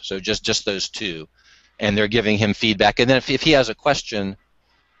groups. So just those 2, and they're giving him feedback. And then if he has a question,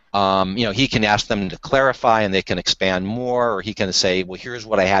 he can ask them to clarify, and they can expand more, or he can say, well, here's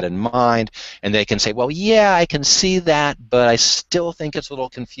what I had in mind, and they can say, well, yeah, I can see that, but I still think it's a little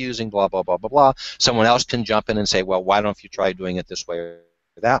confusing, blah, blah, blah, blah, blah. Someone else can jump in and say, well, why don't you try doing it this way or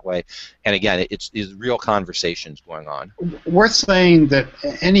that way? And again, it's real conversations going on. Worth saying that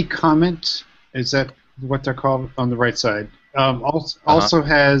any comment, is that what they're called on the right side, also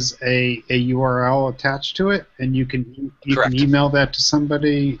has a URL attached to it, and you can email that to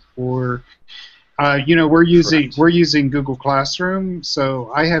somebody, or we're using Google Classroom,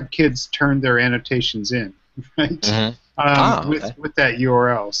 so I have kids turn their annotations in, right? With that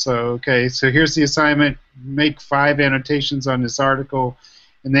URL. So so here's the assignment: make 5 annotations on this article,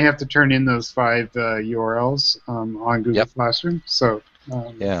 and they have to turn in those 5 URLs on Google Classroom. So.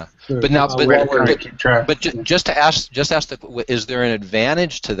 Just to ask, is there an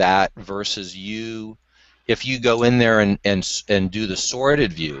advantage to that versus if you go in there and do the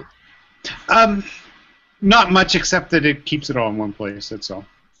sorted view? Not much, except that it keeps it all in one place. That's all.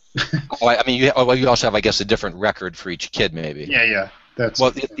 You also have, I guess, a different record for each kid, maybe. Yeah. That's.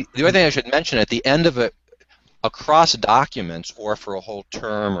 Well, the other thing I should mention at the end of it, across documents, or for a whole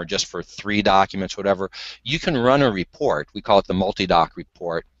term, or just for 3 documents, whatever, you can run a report. We call it the multi-doc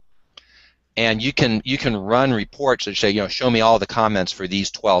report, and you can run reports that say, show me all the comments for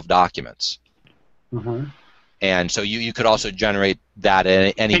these 12 documents. And so you could also generate that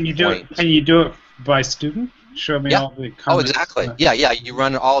at any point. Can you do it by student? Show me all the comments. Oh, exactly. Yeah. You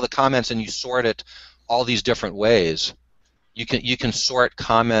run all the comments and you sort it all these different ways. You can sort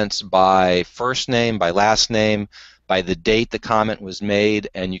comments by first name, by last name, by the date the comment was made,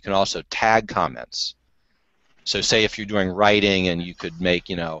 and you can also tag comments. So say if you're doing writing, and you could make,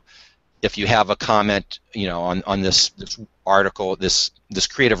 if you have a comment, on this article, this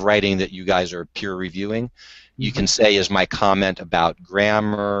creative writing that you guys are peer reviewing, you can say, is my comment about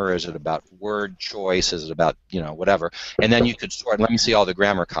grammar? Is it about word choice? Is it about, whatever? And then you could sort, let me see all the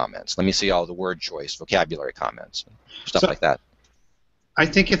grammar comments. Let me see all the word choice, vocabulary comments, stuff like that. I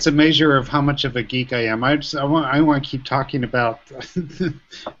think it's a measure of how much of a geek I am. I want to keep talking about,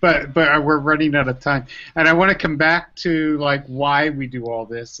 but we're running out of time, and I want to come back to why we do all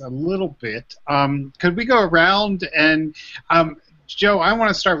this a little bit. Could we go around and Joe? I want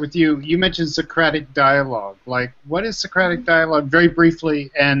to start with you. You mentioned Socratic dialogue. What is Socratic dialogue, very briefly,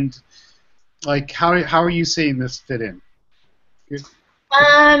 and how are you seeing this fit in?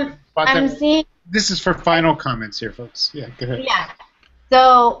 I'm seeing. This is for final comments here, folks. Yeah, go ahead. Yeah.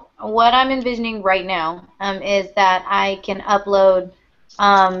 So what I'm envisioning right now is that I can upload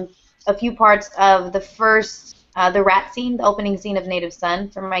a few parts of the first, the rat scene, the opening scene of Native Son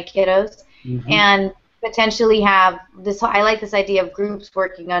for my kiddos, and potentially have this. I like this idea of groups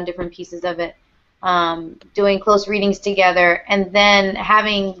working on different pieces of it, doing close readings together, and then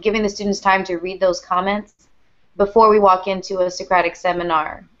giving the students time to read those comments before we walk into a Socratic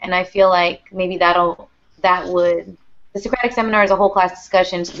seminar. And I feel like maybe the Socratic seminar is a whole class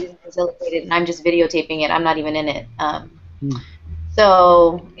discussion, students facilitated, and I'm just videotaping it. I'm not even in it.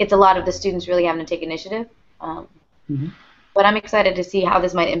 So it's a lot of the students really having to take initiative. But I'm excited to see how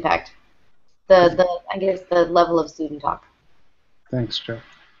this might impact I guess the level of student talk. Thanks, Joe.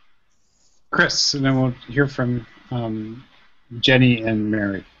 Chris, and then we'll hear from Jenny and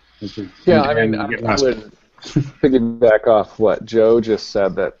Mary. Yeah, I mean, I would piggyback off what Joe just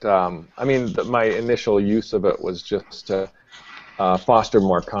said. That I mean, my initial use of it was just to foster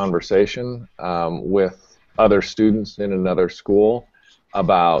more conversation with other students in another school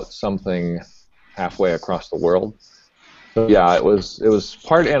about something halfway across the world. So yeah, it was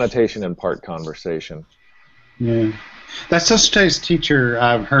part annotation and part conversation. Yeah. That social studies teacher,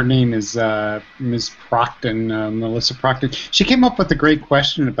 her name is Ms. Procton, Melissa Procton. She came up with a great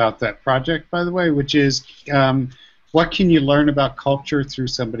question about that project, by the way, which is what can you learn about culture through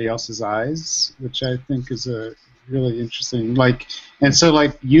somebody else's eyes, which I think is a really interesting, and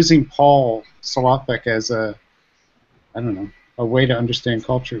so using Paul Solopek as a way to understand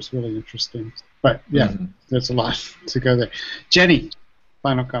culture is really interesting. But yeah, there's a lot to go there. Jenny,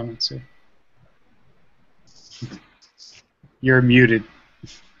 final comments here. You're muted.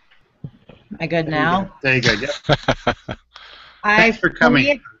 Am I good now? There you go. Yep. Thanks for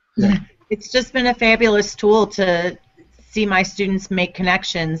coming. It's just been a fabulous tool to see my students make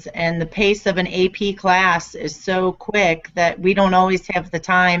connections, and the pace of an AP class is so quick that we don't always have the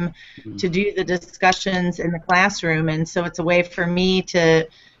time to do the discussions in the classroom, and so it's a way for me to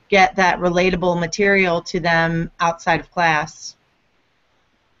get that relatable material to them outside of class.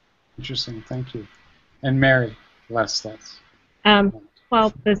 Interesting, thank you. And Mary, last thoughts.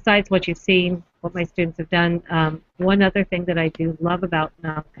 Well, besides what you've seen, what my students have done, one other thing that I do love about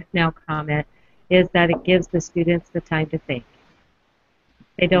NowComment is that it gives the students the time to think.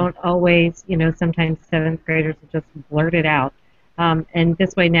 They don't always, sometimes 7th graders will just blurt it out. And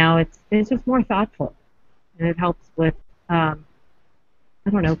this way now it's just more thoughtful. And it helps with,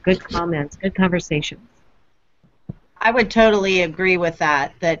 good comments, good conversations. I would totally agree with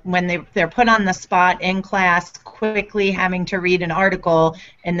that, that when they're put on the spot in class, quickly having to read an article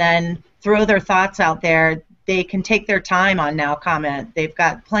and then throw their thoughts out there, they can take their time on NowComment. They've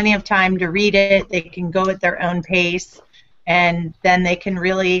got plenty of time to read it. They can go at their own pace, and then they can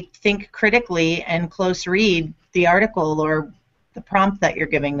really think critically and close read the article or the prompt that you're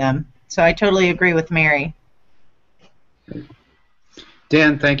giving them. So I totally agree with Mary.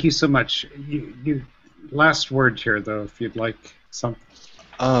 Dan, thank you so much. You last word here, though, if you'd like something.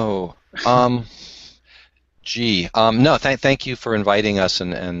 Oh, gee. No, thank you for inviting us,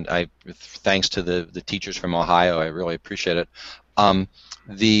 and thanks to the teachers from Ohio. I really appreciate it. I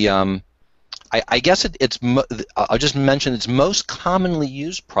guess I'll just mention it's most commonly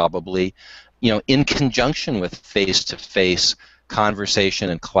used probably, in conjunction with face-to-face conversation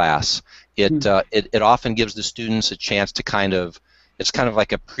in class. It often gives the students a chance to it's kind of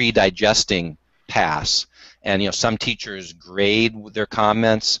like a pre-digesting pass, and some teachers grade their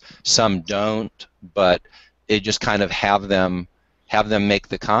comments, some don't, but it just kind of have them make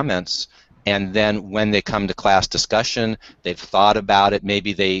the comments, and then when they come to class discussion, they've thought about it.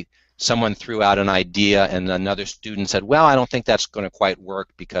 Maybe someone threw out an idea and another student said, well, I don't think that's going to quite work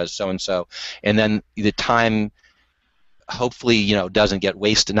because so and so, and then the time hopefully doesn't get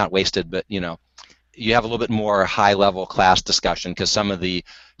wasted, not wasted, but you have a little bit more high-level class discussion because some of the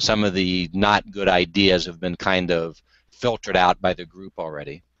not good ideas have been kind of filtered out by the group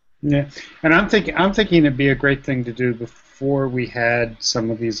already. Yeah, and I'm thinking it'd be a great thing to do before we had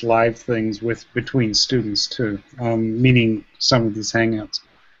some of these live things between students too, meaning some of these hangouts,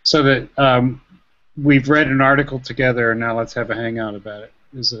 so that we've read an article together and now let's have a hangout about it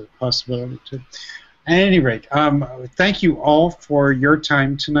is a possibility too. At any rate, thank you all for your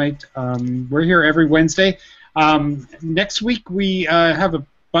time tonight. We're here every Wednesday. Next week we have a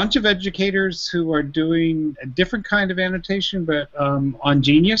bunch of educators who are doing a different kind of annotation, but on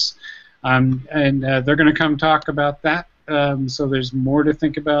Genius, and they're going to come talk about that. So there's more to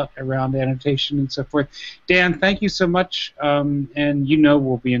think about around annotation and so forth. Dan, thank you so much, and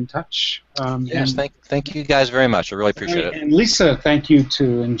we'll be in touch. Yes, thank you guys very much. I really appreciate it. And Lisa, thank you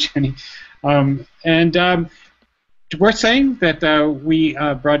too, and Jenny. We're saying that we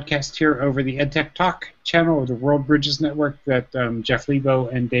broadcast here over the EdTech Talk channel of the World Bridges Network that Jeff Lebo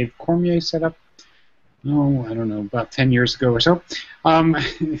and Dave Cormier set up, I don't know, about 10 years ago or so.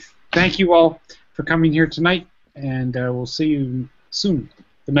 Thank you all for coming here tonight, and we'll see you soon.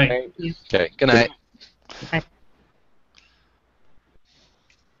 Good night. Okay, good night. Bye.